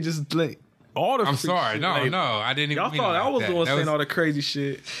 PJ just like all the. I'm freak sorry. shit. No, Like, no, I didn't even. Y'all mean thought it I like was that. the one That saying all the crazy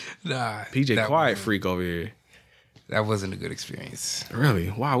shit. Nah, PJ that quiet wasn't- freak over here. That wasn't a good experience. Really?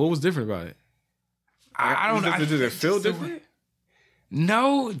 Wow. What was different about it? I don't know. Did it feel just the different? way-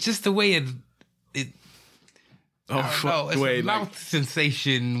 No, just the way it. Oh, I don't know. It's wait, a mouth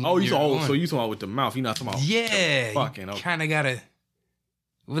sensation. oh, when you you're talking? on. So you talking about with the mouth? You not talking about? Yeah, Fucking. Okay. kind of gotta.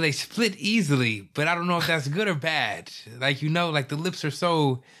 Well, they split easily, but I don't know if that's good or bad. Like like the lips are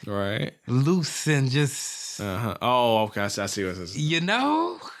so Right. loose and just, Oh, okay. I see what this is.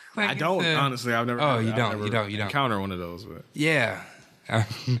 Like I don't honestly. I've never. Oh, I've you don't. never You don't. encounter one of those, but Yeah,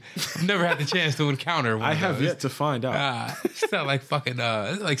 I've never had the chance to encounter one. I of have those. yet to find out. It's not like fucking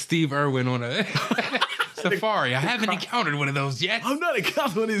it's like Steve Irwin on a safari. I haven't encountered one of those yet. I'm not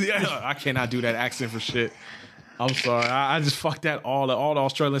encountering these. I cannot do that accent for shit. I'm sorry. I just fucked that. All the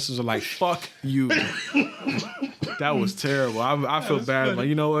Australian listeners are like, fuck you. That was terrible. I feel bad. But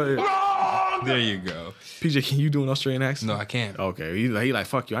you know what? There you go. PJ, can you do an Australian accent? No, I can't. Okay. He like,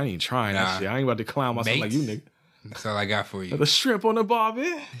 fuck you. I ain't even trying that Nah. shit. I ain't about to clown myself Mate. like you, nigga. That's all I got for you. The shrimp on the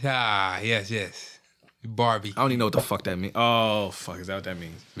barbie. Ah, yes. Barbie, I don't even know what the fuck that means. Oh, fuck. Is that what that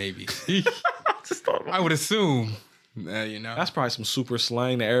means? maybe. I would assume. That's probably some super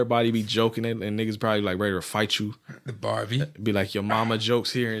slang that everybody be joking at, and niggas probably like ready to fight you. The Barbie. Be like your mama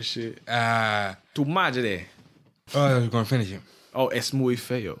jokes here and shit. Tu madre. I was going to finish him. Oh, es muy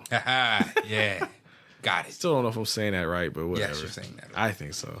feo. Yeah. Got it. Still don't know if I'm saying that right, but whatever. Yes, you're saying that. I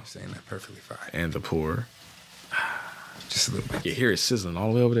think so. You're saying that perfectly fine. And the poor. Just a little bit. You hear it sizzling all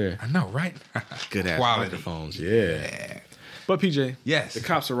the way over there. I know, right? Good ass Quality. microphones. Yeah. But PJ. Yes. The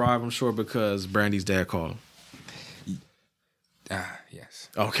cops arrive, I'm sure, because Brandy's dad called him. Yes.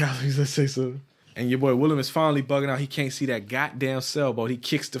 Okay, let's say so. And your boy Willem is finally bugging out. He can't see that goddamn sailboat. He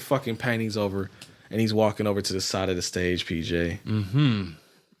kicks the fucking paintings over, and he's walking over to the side of the stage, PJ. Mm-hmm.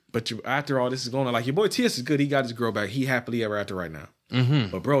 But after all this is going on, like, your boy T.S. is good. He got his girl back. He happily ever after right now.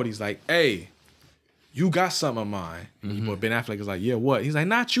 Mm-hmm. But Brody's like, hey, you got something of mine. And your boy Ben Affleck is like, yeah, what? He's like,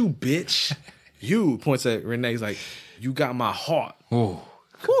 not you, bitch. You, points at Renee. He's like, you got my heart. Oh,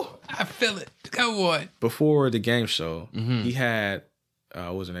 Whew. I feel it. Come on. Before the game show, he had,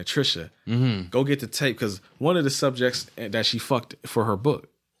 what was her name, Trisha, go get the tape, because one of the subjects that she fucked for her book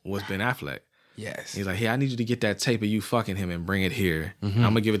was Ben Affleck. Yes. He's like, hey, I need you to get that tape of you fucking him and bring it here. I'm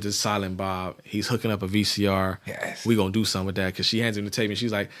going to give it to Silent Bob. He's hooking up a VCR. Yes. We going to do something with that, because she hands him the tape, and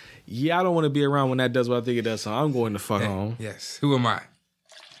she's like, yeah, I don't want to be around when that does what I think it does, so I'm going to fuck home. Yes. Who am I?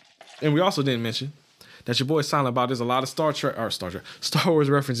 And we also didn't mention that your boy Silent Bob, there's a lot of Star Wars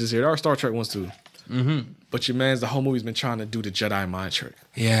references here. There are Star Trek ones too. But your man's the whole movie's been trying to do the Jedi mind trick.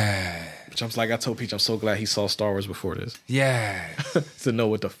 Yeah. Which I was like, I told Peach, I'm so glad he saw Star Wars before this Yeah. to know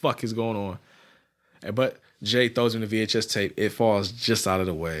what the fuck is going on. But Jay throws him the VHS tape. It falls just out of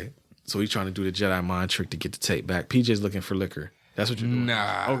the way. So he's trying to do the Jedi mind trick to get the tape back. PJ's looking for liquor. That's what you're doing.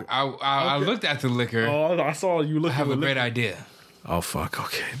 Nah. Okay. I looked at the liquor. Oh, I saw you looking I have for a great liquor. idea. Oh, fuck.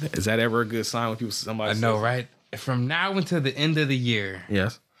 Okay. Is that ever a good sign when people somebody I know, says- right? From now until the end of the year,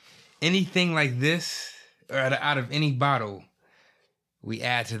 Yes. anything like this, or out of any bottle, we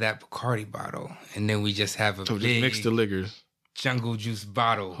add to that Bacardi bottle, and then we just have a So just big mix the liquors. jungle juice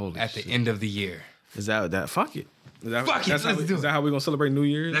bottle Holy at the shit. end of the year. Is that fuck it? Fuck it, That's let's do is it. that how we're gonna celebrate New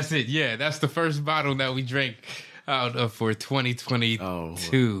Year's? That's it. Yeah, that's the first bottle that we drank out of for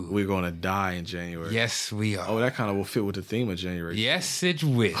 2022. We're gonna die in January. Yes, we are. Oh, that kind of will fit with the theme of January. Yes, it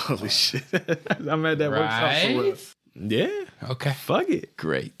will. Holy shit. I'm at that works out so well. Right? Yeah. Okay. Fuck it.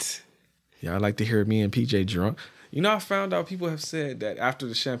 Great. Yeah, I'd like to hear me and PJ drunk. You know, I found out people have said that after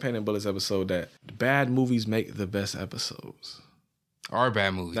the Champagne and Bullets episode that bad movies make the best episodes. Our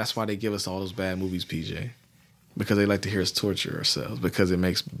bad movies. That's why they give us all those bad movies, PJ. Because they like to hear us torture ourselves because it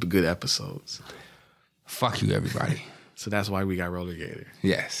makes good episodes. Fuck you, everybody. So that's why we got Roller Gator.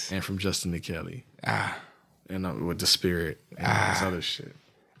 Yes. And from Justin to Kelly. Ah, And with the spirit and all this other shit.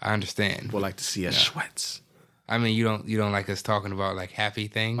 I understand. People like to see us sweats. I mean, you don't like us talking about like happy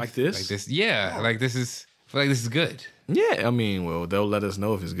things Like this? Like this, yeah. Like this is. I feel like this is good. Yeah, I mean, well, they'll let us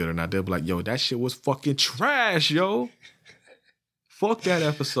know if it's good or not. They'll be like, yo, that shit was fucking trash, yo. Fuck that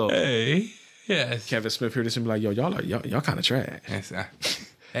episode. Hey, yes. Kevin Smith heard this and be like, yo, y'all kind of trash. Yes,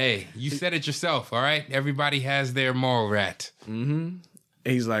 hey, you said it yourself. All right, everybody has their Mallrat. And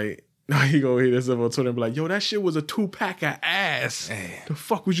he's like, he go hear this up on Twitter and be like, yo, that shit was a 2-pack of ass. Hey. The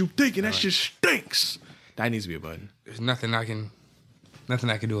fuck was you thinking? That shit stinks. That needs to be a button. There's nothing I can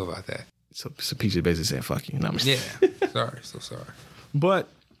do about that. So PJ basically saying fuck you. No, Yeah. Sorry. So sorry. But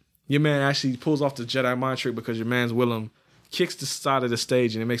your man actually pulls off the Jedi mind trick because your man's Willem kicks the side of the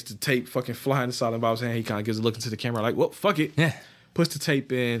stage and it makes the tape fucking fly in the Silent Bob's hand. He kind of gives a look into the camera like, well, fuck it. Yeah. Puts the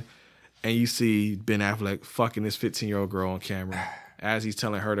tape in and you see Ben Affleck fucking this 15-year-old girl on camera as he's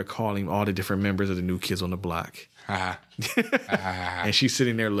telling her to call him all the different members of the New Kids on the Block. And she's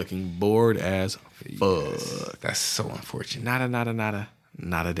sitting there looking bored as fuck. Yes, that's so unfortunate. Not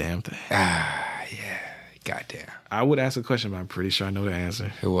a damn thing. Yeah. Goddamn. I would ask a question, but I'm pretty sure I know the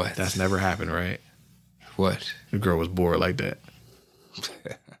answer. What? That's never happened, right? What? The girl was bored like that.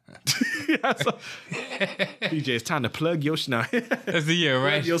 PJ, it's time to plug your That's the year,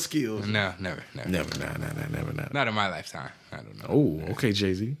 right? Plug your skills. No, never. Never. Not in my lifetime. I don't know. Oh, okay,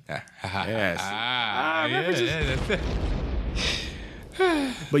 Jay-Z. Yes.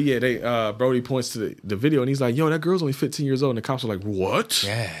 Yeah. But yeah, they Brody points to the video and he's like, yo, that girl's only 15 years old. And the cops are like, what?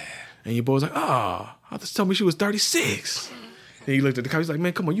 Yeah. And your boy's like, I just told me she was 36. And he looked at the cop, he's like,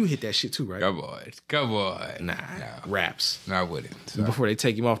 man, come on, you hit that shit too, right? Come on. Nah, raps. No, I wouldn't. So. Before they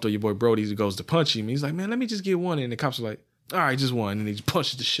take him off, though, your boy Brody goes to punch him. He's like, man, let me just get one. And the cops are like, all right, just one. And he just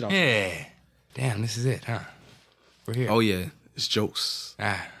punches the shit off. Yeah. Damn, this is it, huh? We're here. Oh, yeah. It's jokes.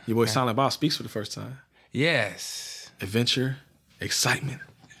 Your boy Silent Bob speaks for the first time. Yes. Adventure, excitement.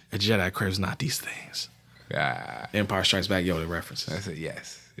 A Jedi craves not these things. Empire Strikes Back, Yoda references. That's it,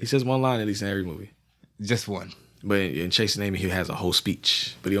 yes. He says one line at least in every movie. Just one. But in Chasing Amy, he has a whole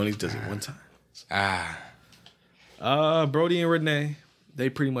speech. But he only does it one time. Brody and Renee, they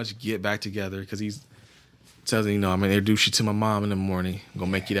pretty much get back together because he tells her, I'm going to introduce you to my mom in the morning. I'm going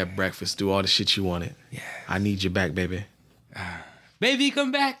to make you that breakfast, do all the shit you wanted. Yeah. I need you back, baby. Baby,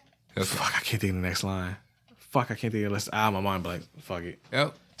 come back. Fuck, I can't think of the next line. Fuck, I can't think of the list. My mind blank. Fuck it.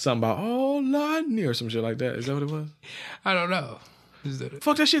 Yep. Something about, Lotney or some shit like that. Is that what it was? I don't know.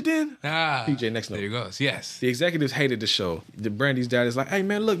 Fuck that shit then. PJ, next note. There he goes. Yes. The executives hated the show. The Brandy's dad is like, hey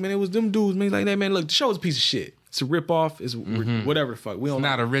man, look, man, it was them dudes. Man, he's like, hey man, look, the show is a piece of shit. It's a ripoff. It's whatever the fuck. We don't. It's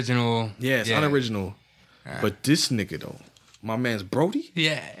not original. Yeah, it's unoriginal. But this nigga though, my man's Brody.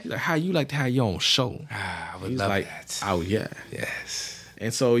 Yeah. He's like, how you like to have your own show? I would He's love like, that. oh yeah. Yes.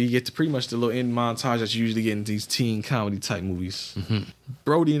 And so you get to pretty much the little end montage that you usually get in these teen comedy type movies.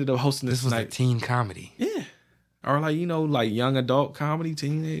 Brody ended up hosting this was night. a teen comedy. Yeah. Or like, like young adult comedy,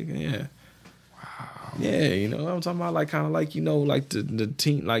 teen, yeah. Wow. Yeah, I'm talking about like kind of like, like the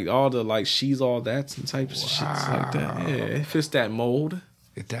teen, like all the like she's all that and types of shit like that. Yeah, it fits that mold.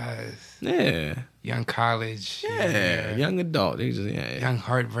 It does. Yeah. Young college. Yeah. Young adult. They just, Young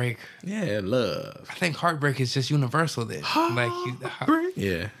heartbreak. Yeah, love. I think heartbreak is just universal then. Heartbreak.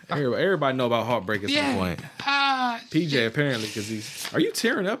 Yeah. Everybody know about heartbreak at some point. PJ apparently, because are you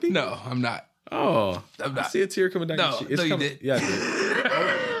tearing up? No, I'm not. Oh, I'm not. I see a tear coming down your cheek. You did. Yeah, I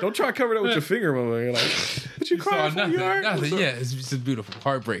did. Don't try to cover that with your finger, mama. You're like, what you crying for? Nothing. You all right? Nothing. Yeah, it's just beautiful.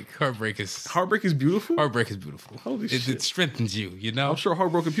 Heartbreak is beautiful? Heartbreak is beautiful. Holy shit. It strengthens you, I'm sure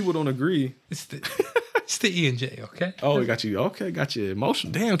heartbroken people don't agree. It's the E and J, okay? Oh, it got you. Okay, got you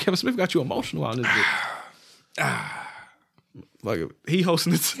emotional. Damn, Kevin Smith got you emotional on this bit. Like, he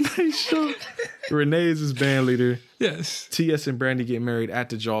hosting the Tonight Show. Renee is his band leader. Yes. T.S. and Brandy get married at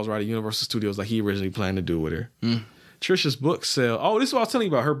the Jaws ride at Universal Studios like he originally planned to do with her. Trisha's book sale. Oh, this is what I was telling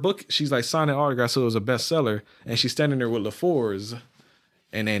you about. Her book, she's like signing autographs, so it was a bestseller. And she's standing there with LaFours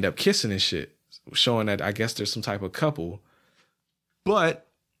and they end up kissing and shit, showing that I guess there's some type of couple. But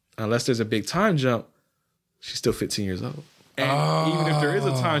unless there's a big time jump, she's still 15 years old. And even if there is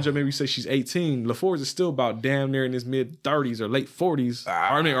a time jump, maybe say she's 18, LaFours is still about damn near in his mid 30s or late 40s. Or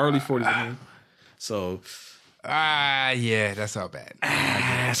I mean, early 40s, I mean. So. Yeah, that's all bad.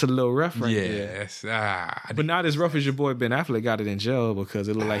 That's a little rough right there. Yes. But not as rough as your boy Ben Affleck got it in jail because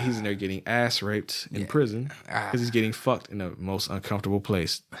it looked like he's in there getting ass raped in prison because he's getting fucked in the most uncomfortable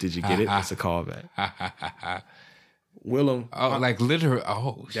place. Did you get it? It's a callback. Willem. Oh, like literally.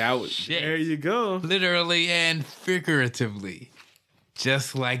 Oh, shit. There you go. Literally and figuratively.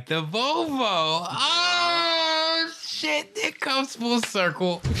 Just like the Volvo. Oh, shit. It comes full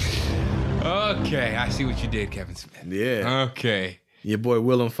circle. Okay. I see what you did, Kevin Smith. Yeah. Okay. Your boy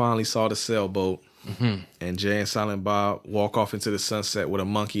Willem finally saw the sailboat. And Jay and Silent Bob walk off into the sunset with a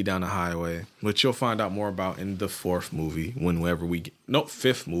monkey down the highway, which you'll find out more about in the fifth movie, whenever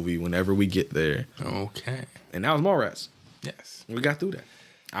we get there. Okay. And that was Mallrats. Yes. We got through that.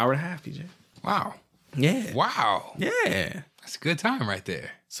 Hour and a half, PJ. Wow. Yeah. Wow. Yeah. That's a good time right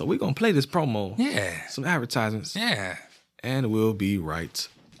there. So we're going to play this promo. Yeah. Some advertisements. Yeah. And we'll be right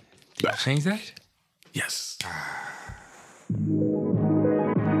back. Change that? Yes.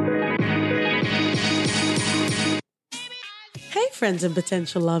 Hey friends and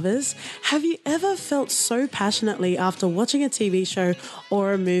potential lovers, have you ever felt so passionately after watching a TV show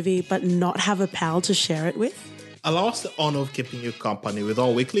or a movie but not have a pal to share it with? Allow us the honor of keeping you company with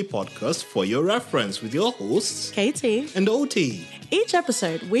our weekly podcast For Your Reference with your hosts, KT and OT. Each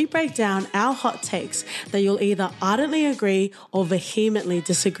episode, we break down our hot takes that you'll either ardently agree or vehemently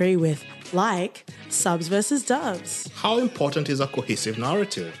disagree with, like subs versus dubs. How important is a cohesive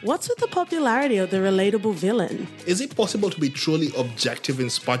narrative? What's with the popularity of the relatable villain? Is it possible to be truly objective in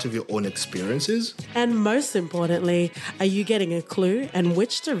spite of your own experiences? And most importantly, are you getting a clue, and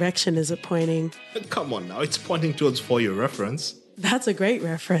which direction is it pointing? Come on now, it's pointing towards For Your Reference. That's a great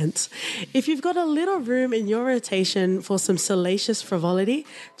reference. If you've got a little room in your rotation for some salacious frivolity,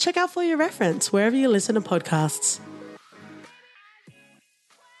 check out For Your Reference wherever you listen to podcasts.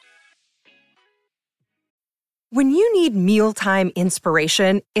 When you need mealtime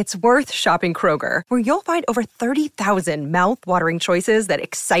inspiration, it's worth shopping Kroger, where you'll find over 30,000 mouth-watering choices that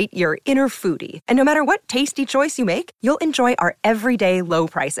excite your inner foodie. And no matter what tasty choice you make, you'll enjoy our everyday low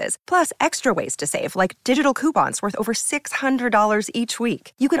prices, plus extra ways to save, like digital coupons worth over $600 each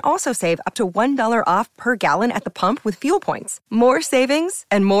week. You can also save up to $1 off per gallon at the pump with fuel points. More savings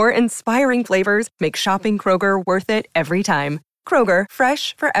and more inspiring flavors make shopping Kroger worth it every time. Kroger,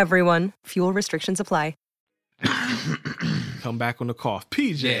 fresh for everyone. Fuel restrictions apply. Come back on the cough.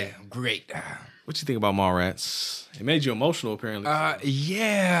 PJ. Yeah, great. What you think about Mallrats? It made you emotional, apparently.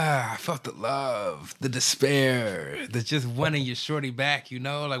 Yeah, I felt the love, the despair, the just wanting your shorty back, you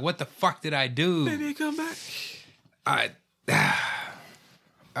know? Like, what the fuck did I do? Baby, come back. It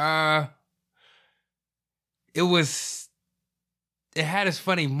had its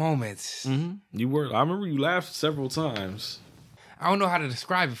funny moments. Mm-hmm. I remember you laughed several times. I don't know how to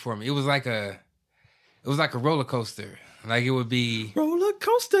describe it for me. It was like a roller coaster. Like, it would be roller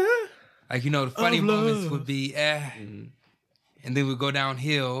coaster. Like, you know, the funny moments would be and then we'd go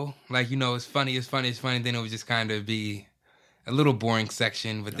downhill. Like, you know, it's funny. Then it would just kind of be a little boring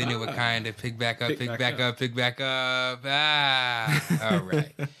section, but then it would kind of pick back up. All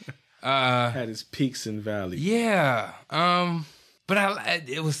right. Had its peaks and valleys. Yeah. But I'm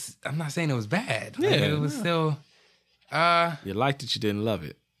not saying it was bad. Like, it was still. You liked it, you didn't love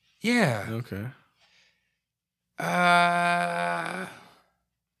it. Yeah. Okay.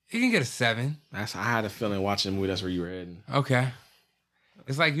 You can get a 7. I had a feeling watching the movie that's where you were heading. Okay.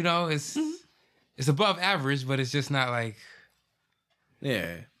 It's like, you know, it's above average, but it's just not like.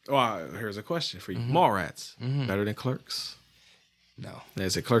 Yeah. Well, here's a question for you. Mallrats, better than Clerks? No. They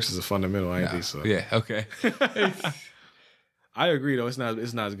say Clerks is a fundamental, ain't they? So. Yeah, okay. I agree, though. It's not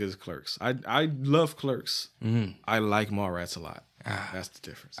as good as Clerks. I love Clerks. I like Mallrats a lot. That's the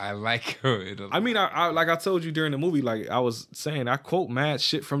difference. I like it a lot. I mean, I like I told you during the movie, like I was saying, I quote mad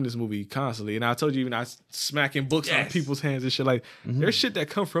shit from this movie constantly. And I told you even I smacking books on people's hands and shit. Like, there's shit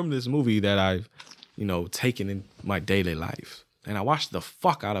that come from this movie that I've, taken in my daily life. And I watched the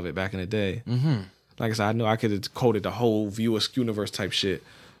fuck out of it back in the day. Like I said, I know I could have quoted the whole View Askew-universe type shit.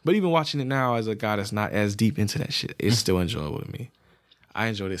 But even watching it now as a guy that's not as deep into that shit, it's still enjoyable to me. I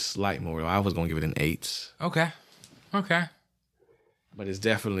enjoyed it slight more. I was going to give it an 8. Okay. But it's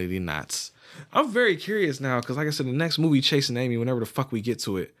definitely not. I'm very curious now because, like I said, the next movie, Chasing Amy, whenever the fuck we get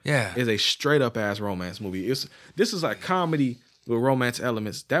to it, is a straight up ass romance movie. This is like comedy with romance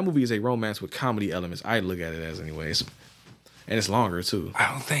elements. That movie is a romance with comedy elements. I look at it as anyways, and it's longer too. I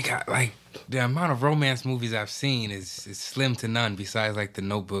don't think the amount of romance movies I've seen is slim to none. Besides like The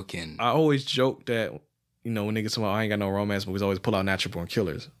Notebook and. I always joke that when niggas say, I ain't got no romance movies, I always pull out Natural Born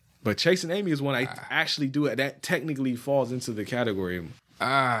Killers. But Chasing Amy is one I actually do it. That technically falls into the category.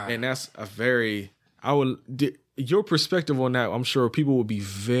 And that's your perspective on that, I'm sure people will be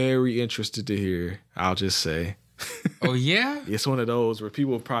very interested to hear. I'll just say. Oh, yeah? It's one of those where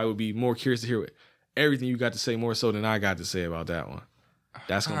people probably would be more curious to hear everything you got to say more so than I got to say about that one.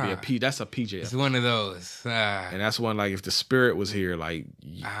 That's gonna be that's a PJ. It's one of those, and that's one like if the spirit was here, like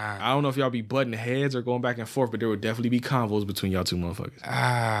I don't know if y'all be butting heads or going back and forth, but there would definitely be convos between y'all two motherfuckers.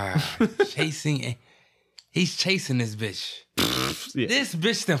 He's chasing this bitch. Yeah. This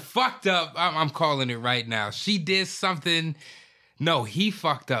bitch done fucked up. I'm calling it right now. She did something. No, he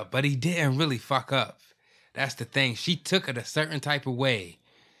fucked up, but he didn't really fuck up. That's the thing. She took it a certain type of way,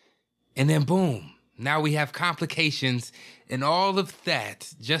 and then boom. Now we have complications and all of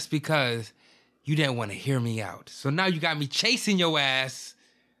that just because you didn't want to hear me out. So now you got me chasing your ass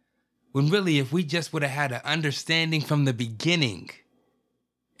when really if we just would have had an understanding from the beginning,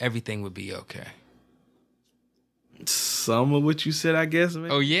 everything would be okay. Some of what you said, I guess, man.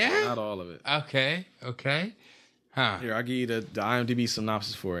 Oh, yeah? Not all of it. Okay. Huh. Here, I'll give you the IMDb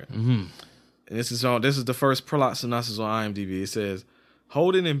synopsis for it. And this is the first plot synopsis on IMDb. It says,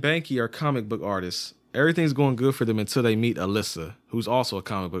 Holden and Banky are comic book artists. Everything's going good for them until they meet Alyssa, who's also a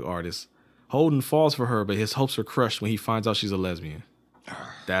comic book artist. Holden falls for her, but his hopes are crushed when he finds out she's a lesbian.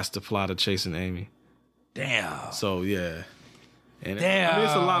 That's the plot of Chasing Amy. Damn. So, yeah. And Damn.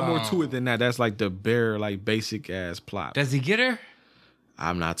 there's a lot more to it than that. That's like the bare, like, basic-ass plot. Does he get her?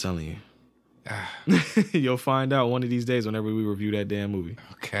 I'm not telling you. You'll find out one of these days whenever we review that damn movie.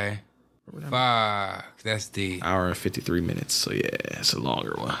 Okay. Fuck. That's the... Hour and 53 minutes. So, yeah, it's a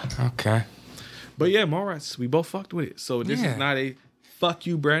longer one. Okay. But, yeah, Mallrats, we both fucked with it. So, this is not a fuck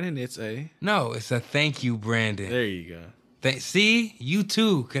you, Brandon. It's a... No, it's a thank you, Brandon. There you go. See? You,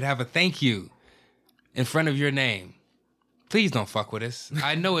 too, could have a thank you in front of your name. Please don't fuck with us.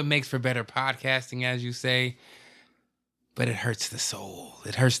 I know it makes for better podcasting, as you say, but it hurts the soul.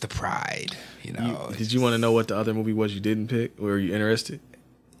 It hurts the pride. You know. Did you want to know what the other movie was you didn't pick? Were you interested?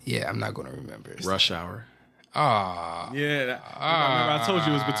 Yeah, I'm not going to remember. Rush Hour. Oh. Yeah. Remember I told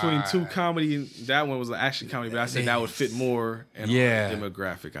you it was between two comedy. And that one was an action comedy, but I said that would fit more in our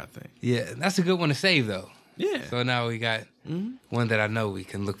demographic, I think. Yeah, that's a good one to save, though. Yeah. So now we got one that I know we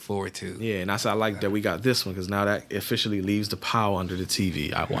can look forward to. Yeah, and I like that we got this one because now that officially leaves the pile under the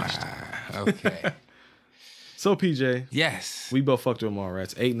TV. I watched it. Okay. So, PJ. Yes. We both fucked with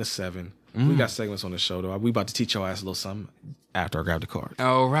Mallrats, 8 and a 7. We got segments on the show, though. We about to teach your ass a little something after I grab the card.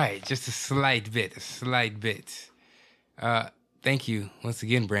 All right. Just a slight bit. Thank you once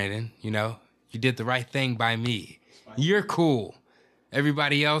again, Brandon. You know, you did the right thing by me. You're cool.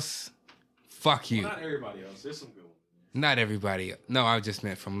 Everybody else, fuck you. Well, not everybody else. There's some good ones. Not everybody. No, I just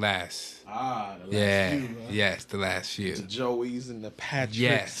meant from last. The last few. Huh? Yes, the last few. The Joeys and the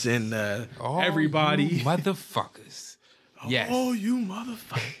Patricks and everybody. You motherfuckers. Yes. Oh, you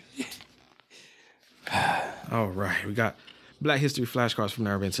motherfuckers. All right. We got Black History flashcards from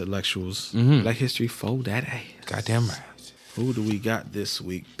our intellectuals. Black History for that ass. Goddamn right. Who do we got this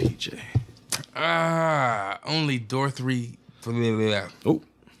week, PJ? Only Dorothy. Oh.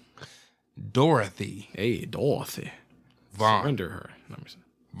 Dorothy. Hey, Dorothy. Vaughn. Surrender her.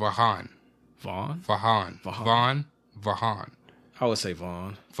 Vaughan. Vaughn? Vaughan. I would say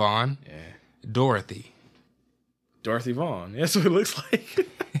Vaughn. Vaughn? Yeah. Dorothy. Dorothy Vaughn. That's what it looks like.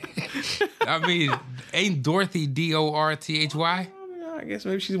 I mean, ain't Dorothy Dorthy? I guess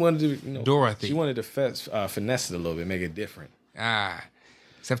maybe she wanted to, Dorothy. She wanted to finesse it a little bit, make it different.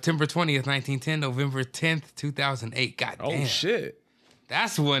 September 20th, 1910, November 10th, 2008. God damn. Oh, shit.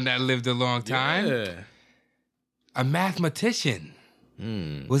 That's one that lived a long time. Yeah. A mathematician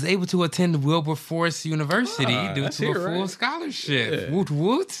was able to attend Wilberforce University due to a full scholarship. Yeah. Woot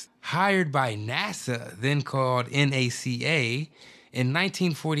woot. Hired by NASA, then called NACA, in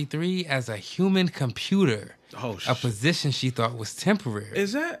 1943 as a human computer. Oh, a position she thought was temporary.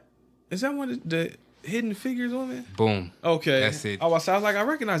 Is that one of the Hidden Figures woman? Boom. Okay. That's it. I was like, I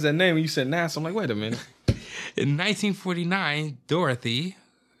recognize that name when you said NASA. I'm like, wait a minute. In 1949, Dorothy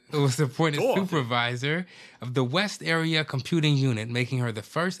was appointed supervisor of the West Area Computing Unit, making her the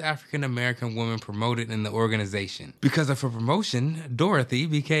first African-American woman promoted in the organization. Because of her promotion, Dorothy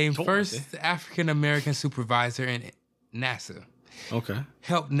became first African-American supervisor in NASA. Okay.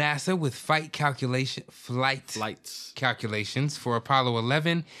 Helped NASA with flights calculations for Apollo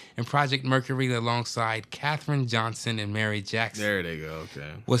 11 and Project Mercury alongside Katherine Johnson and Mary Jackson. There they go,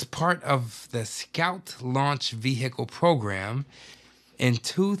 okay. Was part of the Scout Launch Vehicle program. In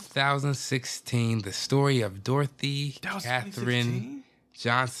 2016, the story of Dorothy, Katherine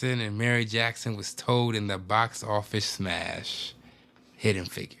Johnson, and Mary Jackson was told in the box office smash Hidden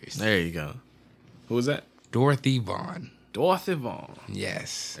Figures. There you go. Who was that? Dorothy Vaughn. Dorothy Vaughn.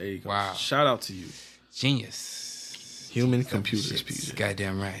 Yes. There you go. Wow. Shout out to you. Genius. Human computers, PJ.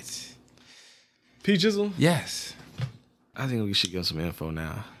 Goddamn right. P. Jizzle? Yes. I think we should give some info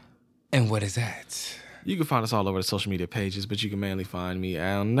now. And what is that? You can find us all over the social media pages, but you can mainly find me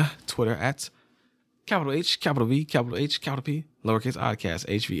on Twitter at capital H, capital V, capital H, capital P, lowercase oddcast,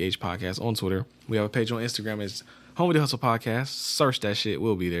 HVH podcast on Twitter. We have a page on Instagram. It's Home Video Hustle Podcast. Search that shit.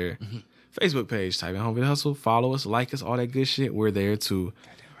 We'll be there. Facebook page, type in Home Video Hustle. Follow us, like us, all that good shit. We're there too.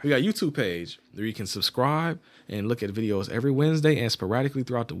 We got a YouTube page where you can subscribe and look at videos every Wednesday and sporadically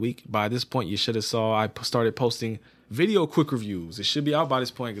throughout the week. By this point, you should have saw I started posting video quick reviews. It should be out by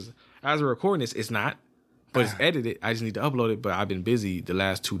this point because as we're recording this, it's not. But it's edited. I just need to upload it. But I've been busy the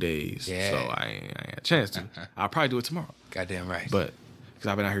last 2 days. Yeah. So I ain't had a chance to. I'll probably do it tomorrow. Goddamn right. But because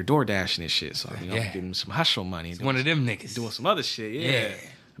I've been out here door dashing and shit. So I'm getting some hustle money. One of them niggas. Doing some other shit. Yeah.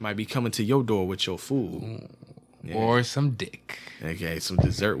 I might be coming to your door with your food. Yeah. Or some dick. Okay, some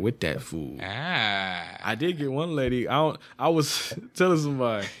dessert with that food. I did get one lady. I was telling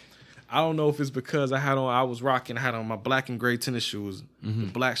somebody. I don't know if it's because I had on my black and gray tennis shoes, the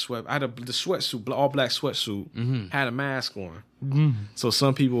black sweat. I had the sweatsuit, all black sweatsuit, had a mask on. So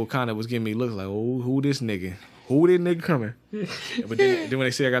some people kind of was giving me looks like, oh, who this nigga? Who this nigga coming? But then when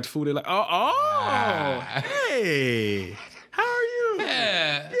they say I got the food, they're like, hey, how are you?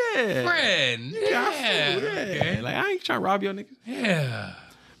 Yeah. Friend. You got food, Okay. Like, I ain't trying to rob your niggas. Yeah.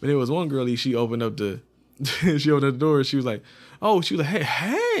 But there was one girlie, she opened up the door and she was like,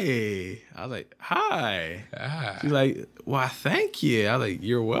 hey. I was like, hi. She's like, well, thank you. I was like,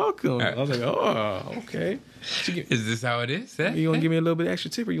 you're welcome. I was like, oh, okay. Is this how it is? You want to give me a little bit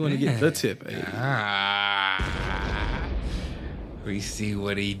extra tip or you want to get the tip? We see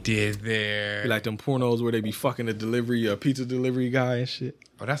what he did there. Be like them pornos where they be fucking a pizza delivery guy and shit.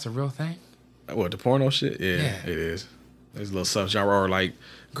 Oh, that's a real thing? What, the porno shit? Yeah. It is. There's a little subgenre or like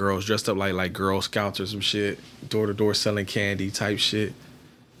girls dressed up like Girl Scouts or some shit, door to door selling candy type shit.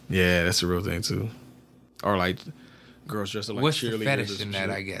 Yeah, that's a real thing too. Or like girls dressed up like cheerleaders. What's the fetish in that?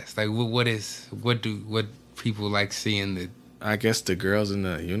 I guess like what people like seeing the? I guess the girls in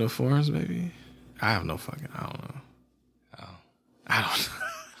the uniforms maybe. I don't know. Oh, I don't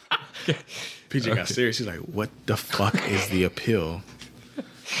know. PJ got serious. He's like, "What the fuck is the appeal?"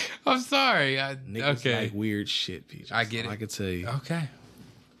 I'm sorry. Niggas like weird shit, PJ. I get it. I can tell you. Okay.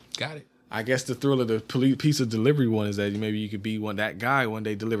 Got it. I guess the thrill of the pizza delivery one is that maybe you could be that guy one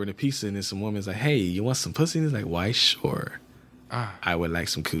day delivering a pizza and then some woman's like, hey, you want some pussy? And he's like, why, sure. I would like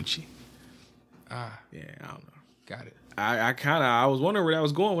some coochie. Yeah, I don't know. Got it. I was wondering where that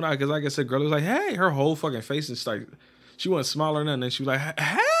was going because like I said, girl was like, hey, her whole fucking face is like, she wasn't smiling and then she was like,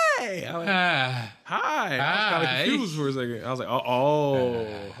 hey. I was like, hi. I was kind of confused for a second. I was like,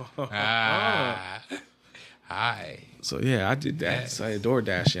 hi. So yeah, I did that. Yes. So I door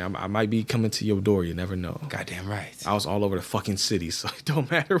dashing. I might be coming to your door. You never know. Goddamn right. I was all over the fucking city, so it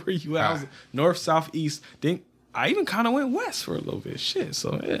don't matter where you at. I was north, south, east. Then I even kind of went west for a little bit. Shit.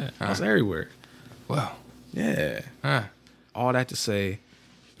 So yeah, I was everywhere. Well, yeah. All that to say,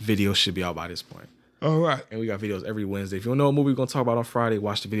 videos should be out by this point. All right. And we got videos every Wednesday. If you don't know what movie we're gonna talk about on Friday,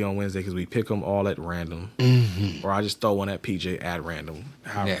 watch the video on Wednesday because we pick them all at random, or I just throw one at PJ at random.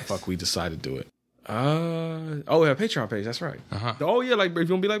 However the fuck we decide to do it. We have a Patreon page. That's right. Oh yeah, like if you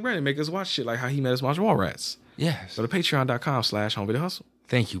gonna be like Brandon, make us watch shit like how he made us watch Mallrats. Yes. Go to patreon.com/home video hustle.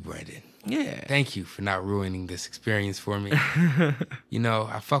 Thank you, Brandon. Yeah. Thank you for not ruining this experience for me. You know,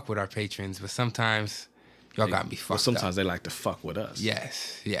 I fuck with our patrons, but sometimes y'all got me fucked sometimes up. they like to fuck with us.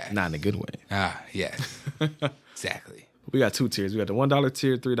 Yes. Not in a good way. Yes. Exactly. We got two tiers. We got the $1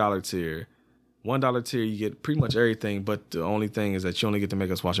 tier, $3 tier. $1 tier, you get pretty much everything, but the only thing is that you only get to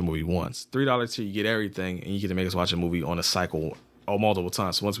make us watch a movie once. $3 tier, you get everything, and you get to make us watch a movie on a cycle or multiple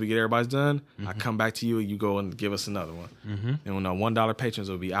times. So once we get everybody's done, I come back to you, and you go and give us another one. And when our $1 patrons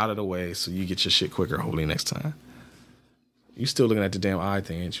will be out of the way, so you get your shit quicker, hopefully next time. You still looking at the damn eye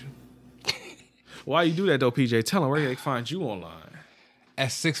thing, ain't you? Why you do that, though, PJ? Tell them where they can find you online. At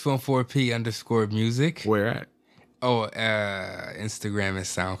 614p_music. Where at? Oh, Instagram and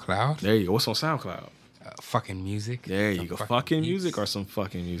SoundCloud. There you go. What's on SoundCloud? Fucking music. There you go. Fucking music or some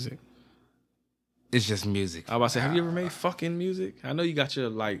fucking music? It's just music. I was about to say, have you ever made fucking music? I know you got your,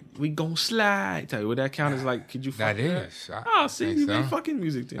 like, we gon' slide. Tell you, would that count as, like, could you fuck that? Is. See, you made fucking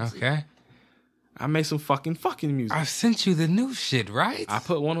music then. Okay. I made some fucking music. I sent you the new shit, right? I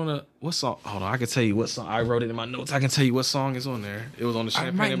put one on what song? Hold on, I can tell you what song. I wrote it in my notes. I can tell you what song is on there. It was on the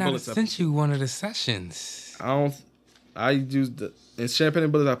Champagne and Bullets. I sent you one of the sessions. I used in Champagne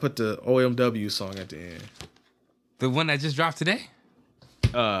and Bullets, I put the OMW song at the end. The one that just dropped today?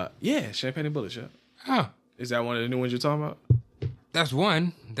 Yeah, Champagne and Bullets, yeah. Oh. Is that one of the new ones you're talking about? That's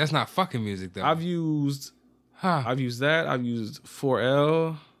one. That's not fucking music, though. I've used that. I've used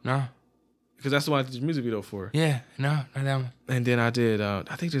 4L. No. Because that's the one I did the music video for. Yeah, no, not that one. And then I did, I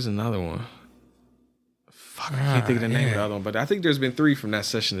think there's another one. Fuck, I can't think of the name of the other one. But I think there's been 3 from that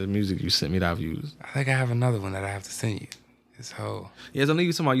session of the music you sent me that I've used. I think I have another one that I have to send you. This whole... Yeah, so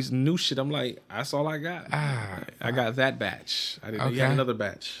you talking about using new shit. I'm like, that's all I got. I got that batch. I didn't know you had another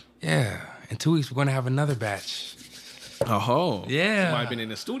batch. Yeah. In 2 weeks, we're going to have another batch. Oh. Yeah. You might have been in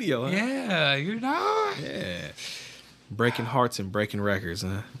the studio, huh? Yeah, you know. Yeah. Breaking hearts and breaking records,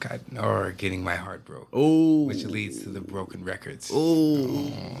 huh? Or getting my heart broke. Oh. Which leads to the broken records.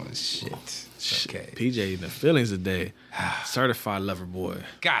 Oh, shit. Okay. PJ in the feelings today. Certified lover boy.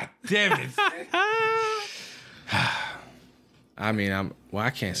 God damn it. I mean, I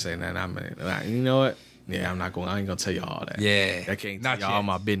can't say that. You know what? Yeah, I ain't gonna tell you all that. Yeah. I can't tell you all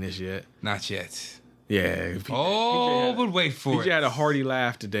my business yet. Not yet. Yeah. PJ but wait for PJ it. had a hearty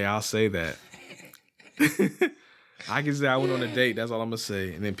laugh today, I'll say that. I can say I went on a date. That's all I'm gonna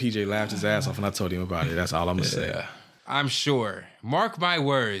say. And then PJ laughed his ass off, and I told him about it. That's all I'm gonna say. I'm sure. Mark my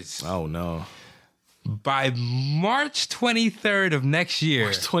words. Oh no. By March 23rd of next year.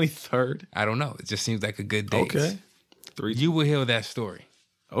 March 23rd? I don't know. It just seems like a good date. Okay. You will hear that story.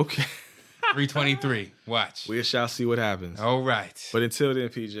 Okay. 323. Watch. We shall see what happens. All right. But until then,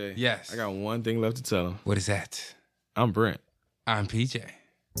 PJ. Yes. I got one thing left to tell him. What is that? I'm Brent. I'm PJ.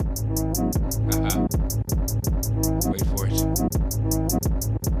 Wait for it.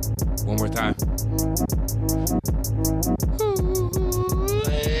 One more time.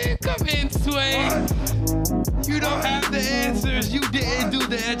 Come in, Sway. You don't have the answers. You didn't do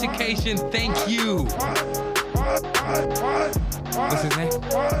the education. Thank you. What's his name?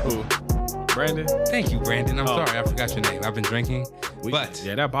 Who? Brandon? Thank you, Brandon. I'm sorry. I forgot your name. I've been drinking.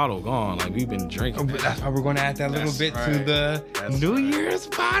 Yeah, that bottle gone. Like, we've been drinking. That's why we're going to add that little bit to the New Year's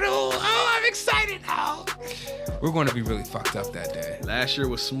bottle. Oh, I'm excited now. We're going to be really fucked up that day. Last year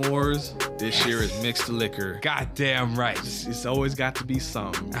was s'mores. This year is mixed liquor. Goddamn right. It's always got to be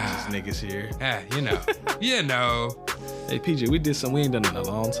something. These niggas here. Yeah, you know. You know. Hey, PJ, we did something we ain't done in a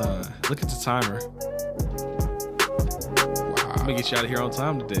long time. Look at the timer. Wow. I'm gonna get you out of here on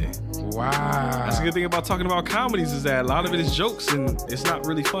time today. Wow. That's a good thing about talking about comedies is that a lot of it is jokes, and it's not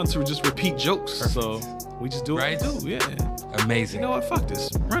really fun to just repeat jokes. Perfect. So we just do what we do. Yeah. Amazing. You know what? Fuck this.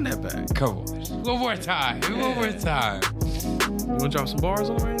 Run that back. Come on. One more time. Yeah. One more time. You wanna drop some bars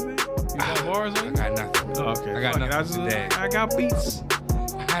on or anything? You got bars on? I got nothing. Oh, okay. I got nothing today. I got beats.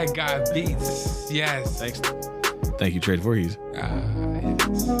 I got beats. Yes. Thanks. Thank you, Trade Voorhees.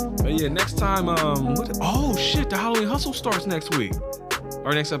 Yes. But yeah, next time, oh shit, the Halloween Hustle starts next week.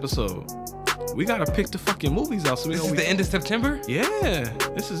 Our next episode. We gotta pick the fucking movies out. So we this is the end of September? Yeah,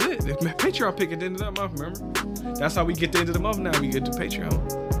 this is it. Patreon pick at the end of that month, remember? That's how we get the end of the month now. We get to Patreon.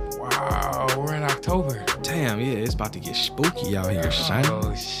 Wow, we're in October. Damn, yeah, it's about to get spooky out here, son.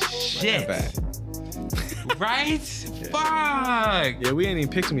 Oh, shit. Right? Yeah. Fuck. Yeah, we ain't even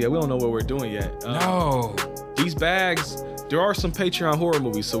picked them yet. We don't know what we're doing yet. No. These bags, there are some Patreon horror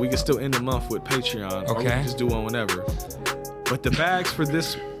movies, so we can still end the month with Patreon. Okay. Or we can just do one whenever. But the bags for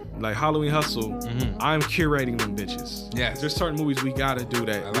this, like Halloween Hustle, I'm curating them bitches. Yes. There's certain movies we gotta do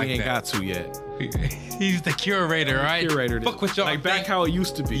that we ain't got to yet. He's the curator, right? Fuck with y'all. Like back how it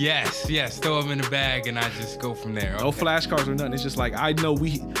used to be. Yes. Throw them in the bag and I just go from there. Okay. No flashcards or nothing. It's just like I know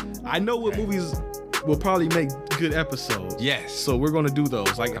what movies will probably make good episodes. Yes. So we're gonna do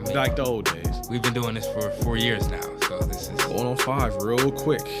those like the old days. We've been doing this for 4 years now, so this is going on 5 real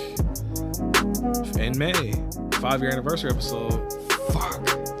quick. In May, 5-year anniversary episode. Fuck.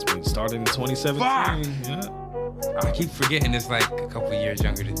 We started in 2017. Fuck. Yeah. I keep forgetting it's like a couple years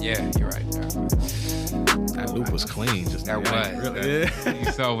younger than. Yeah, you're right. That loop was clean. Just that was. Really, yeah.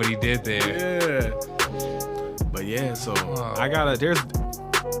 You saw what he did there. Yeah. But yeah, so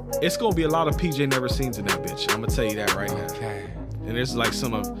it's gonna be a lot of PJ never scenes in that bitch. I'm gonna tell you that right now. Okay. And there's like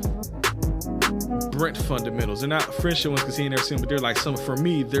some of Brent fundamentals. They're not friendship ones because he ain't never seen them, but they're like some, for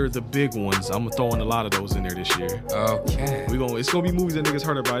me, they're the big ones. I'm throwing a lot of those in there this year. Okay. It's gonna be movies that niggas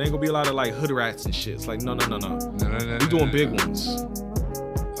heard about. It ain't gonna be a lot of like hood rats and shit. It's like no. We doing big ones.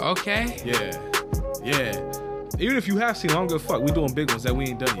 Okay. Yeah. Even if you have seen them, I don't give a fuck. We doing big ones that we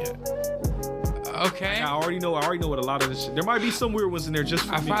ain't done yet. Okay. I already know what a lot of this shit. There might be some weird ones in there just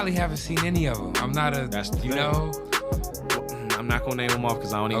for me. I probably haven't seen any of them. I'm not a, know. I'm not gonna name them off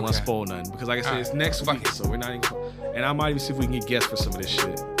because I don't even want to spoil nothing. Because like I said, it's next week, so we're not even. And I might even see if we can get guests for some of this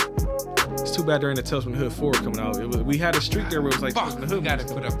shit. It's too bad during the Tales from the Hood 4 coming out. We had a streak there where it was like Tales from the Hood. We gotta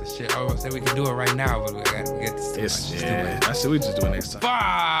put up the shit. I was say we can do it right now, but we gotta get this. I said we just do it next time.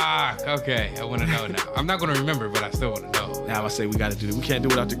 Fuck. Okay, I want to know now. I'm not gonna remember, but I still want to know. Now I say we gotta do it. We can't do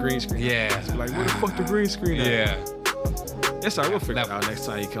it without the green screen. Yeah. Like where the fuck the green screen at? Yeah. Yes, I will figure it out next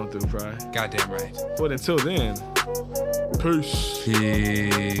time you come through, Pride. Goddamn right. But until then, peace.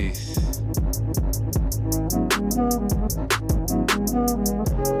 Peace.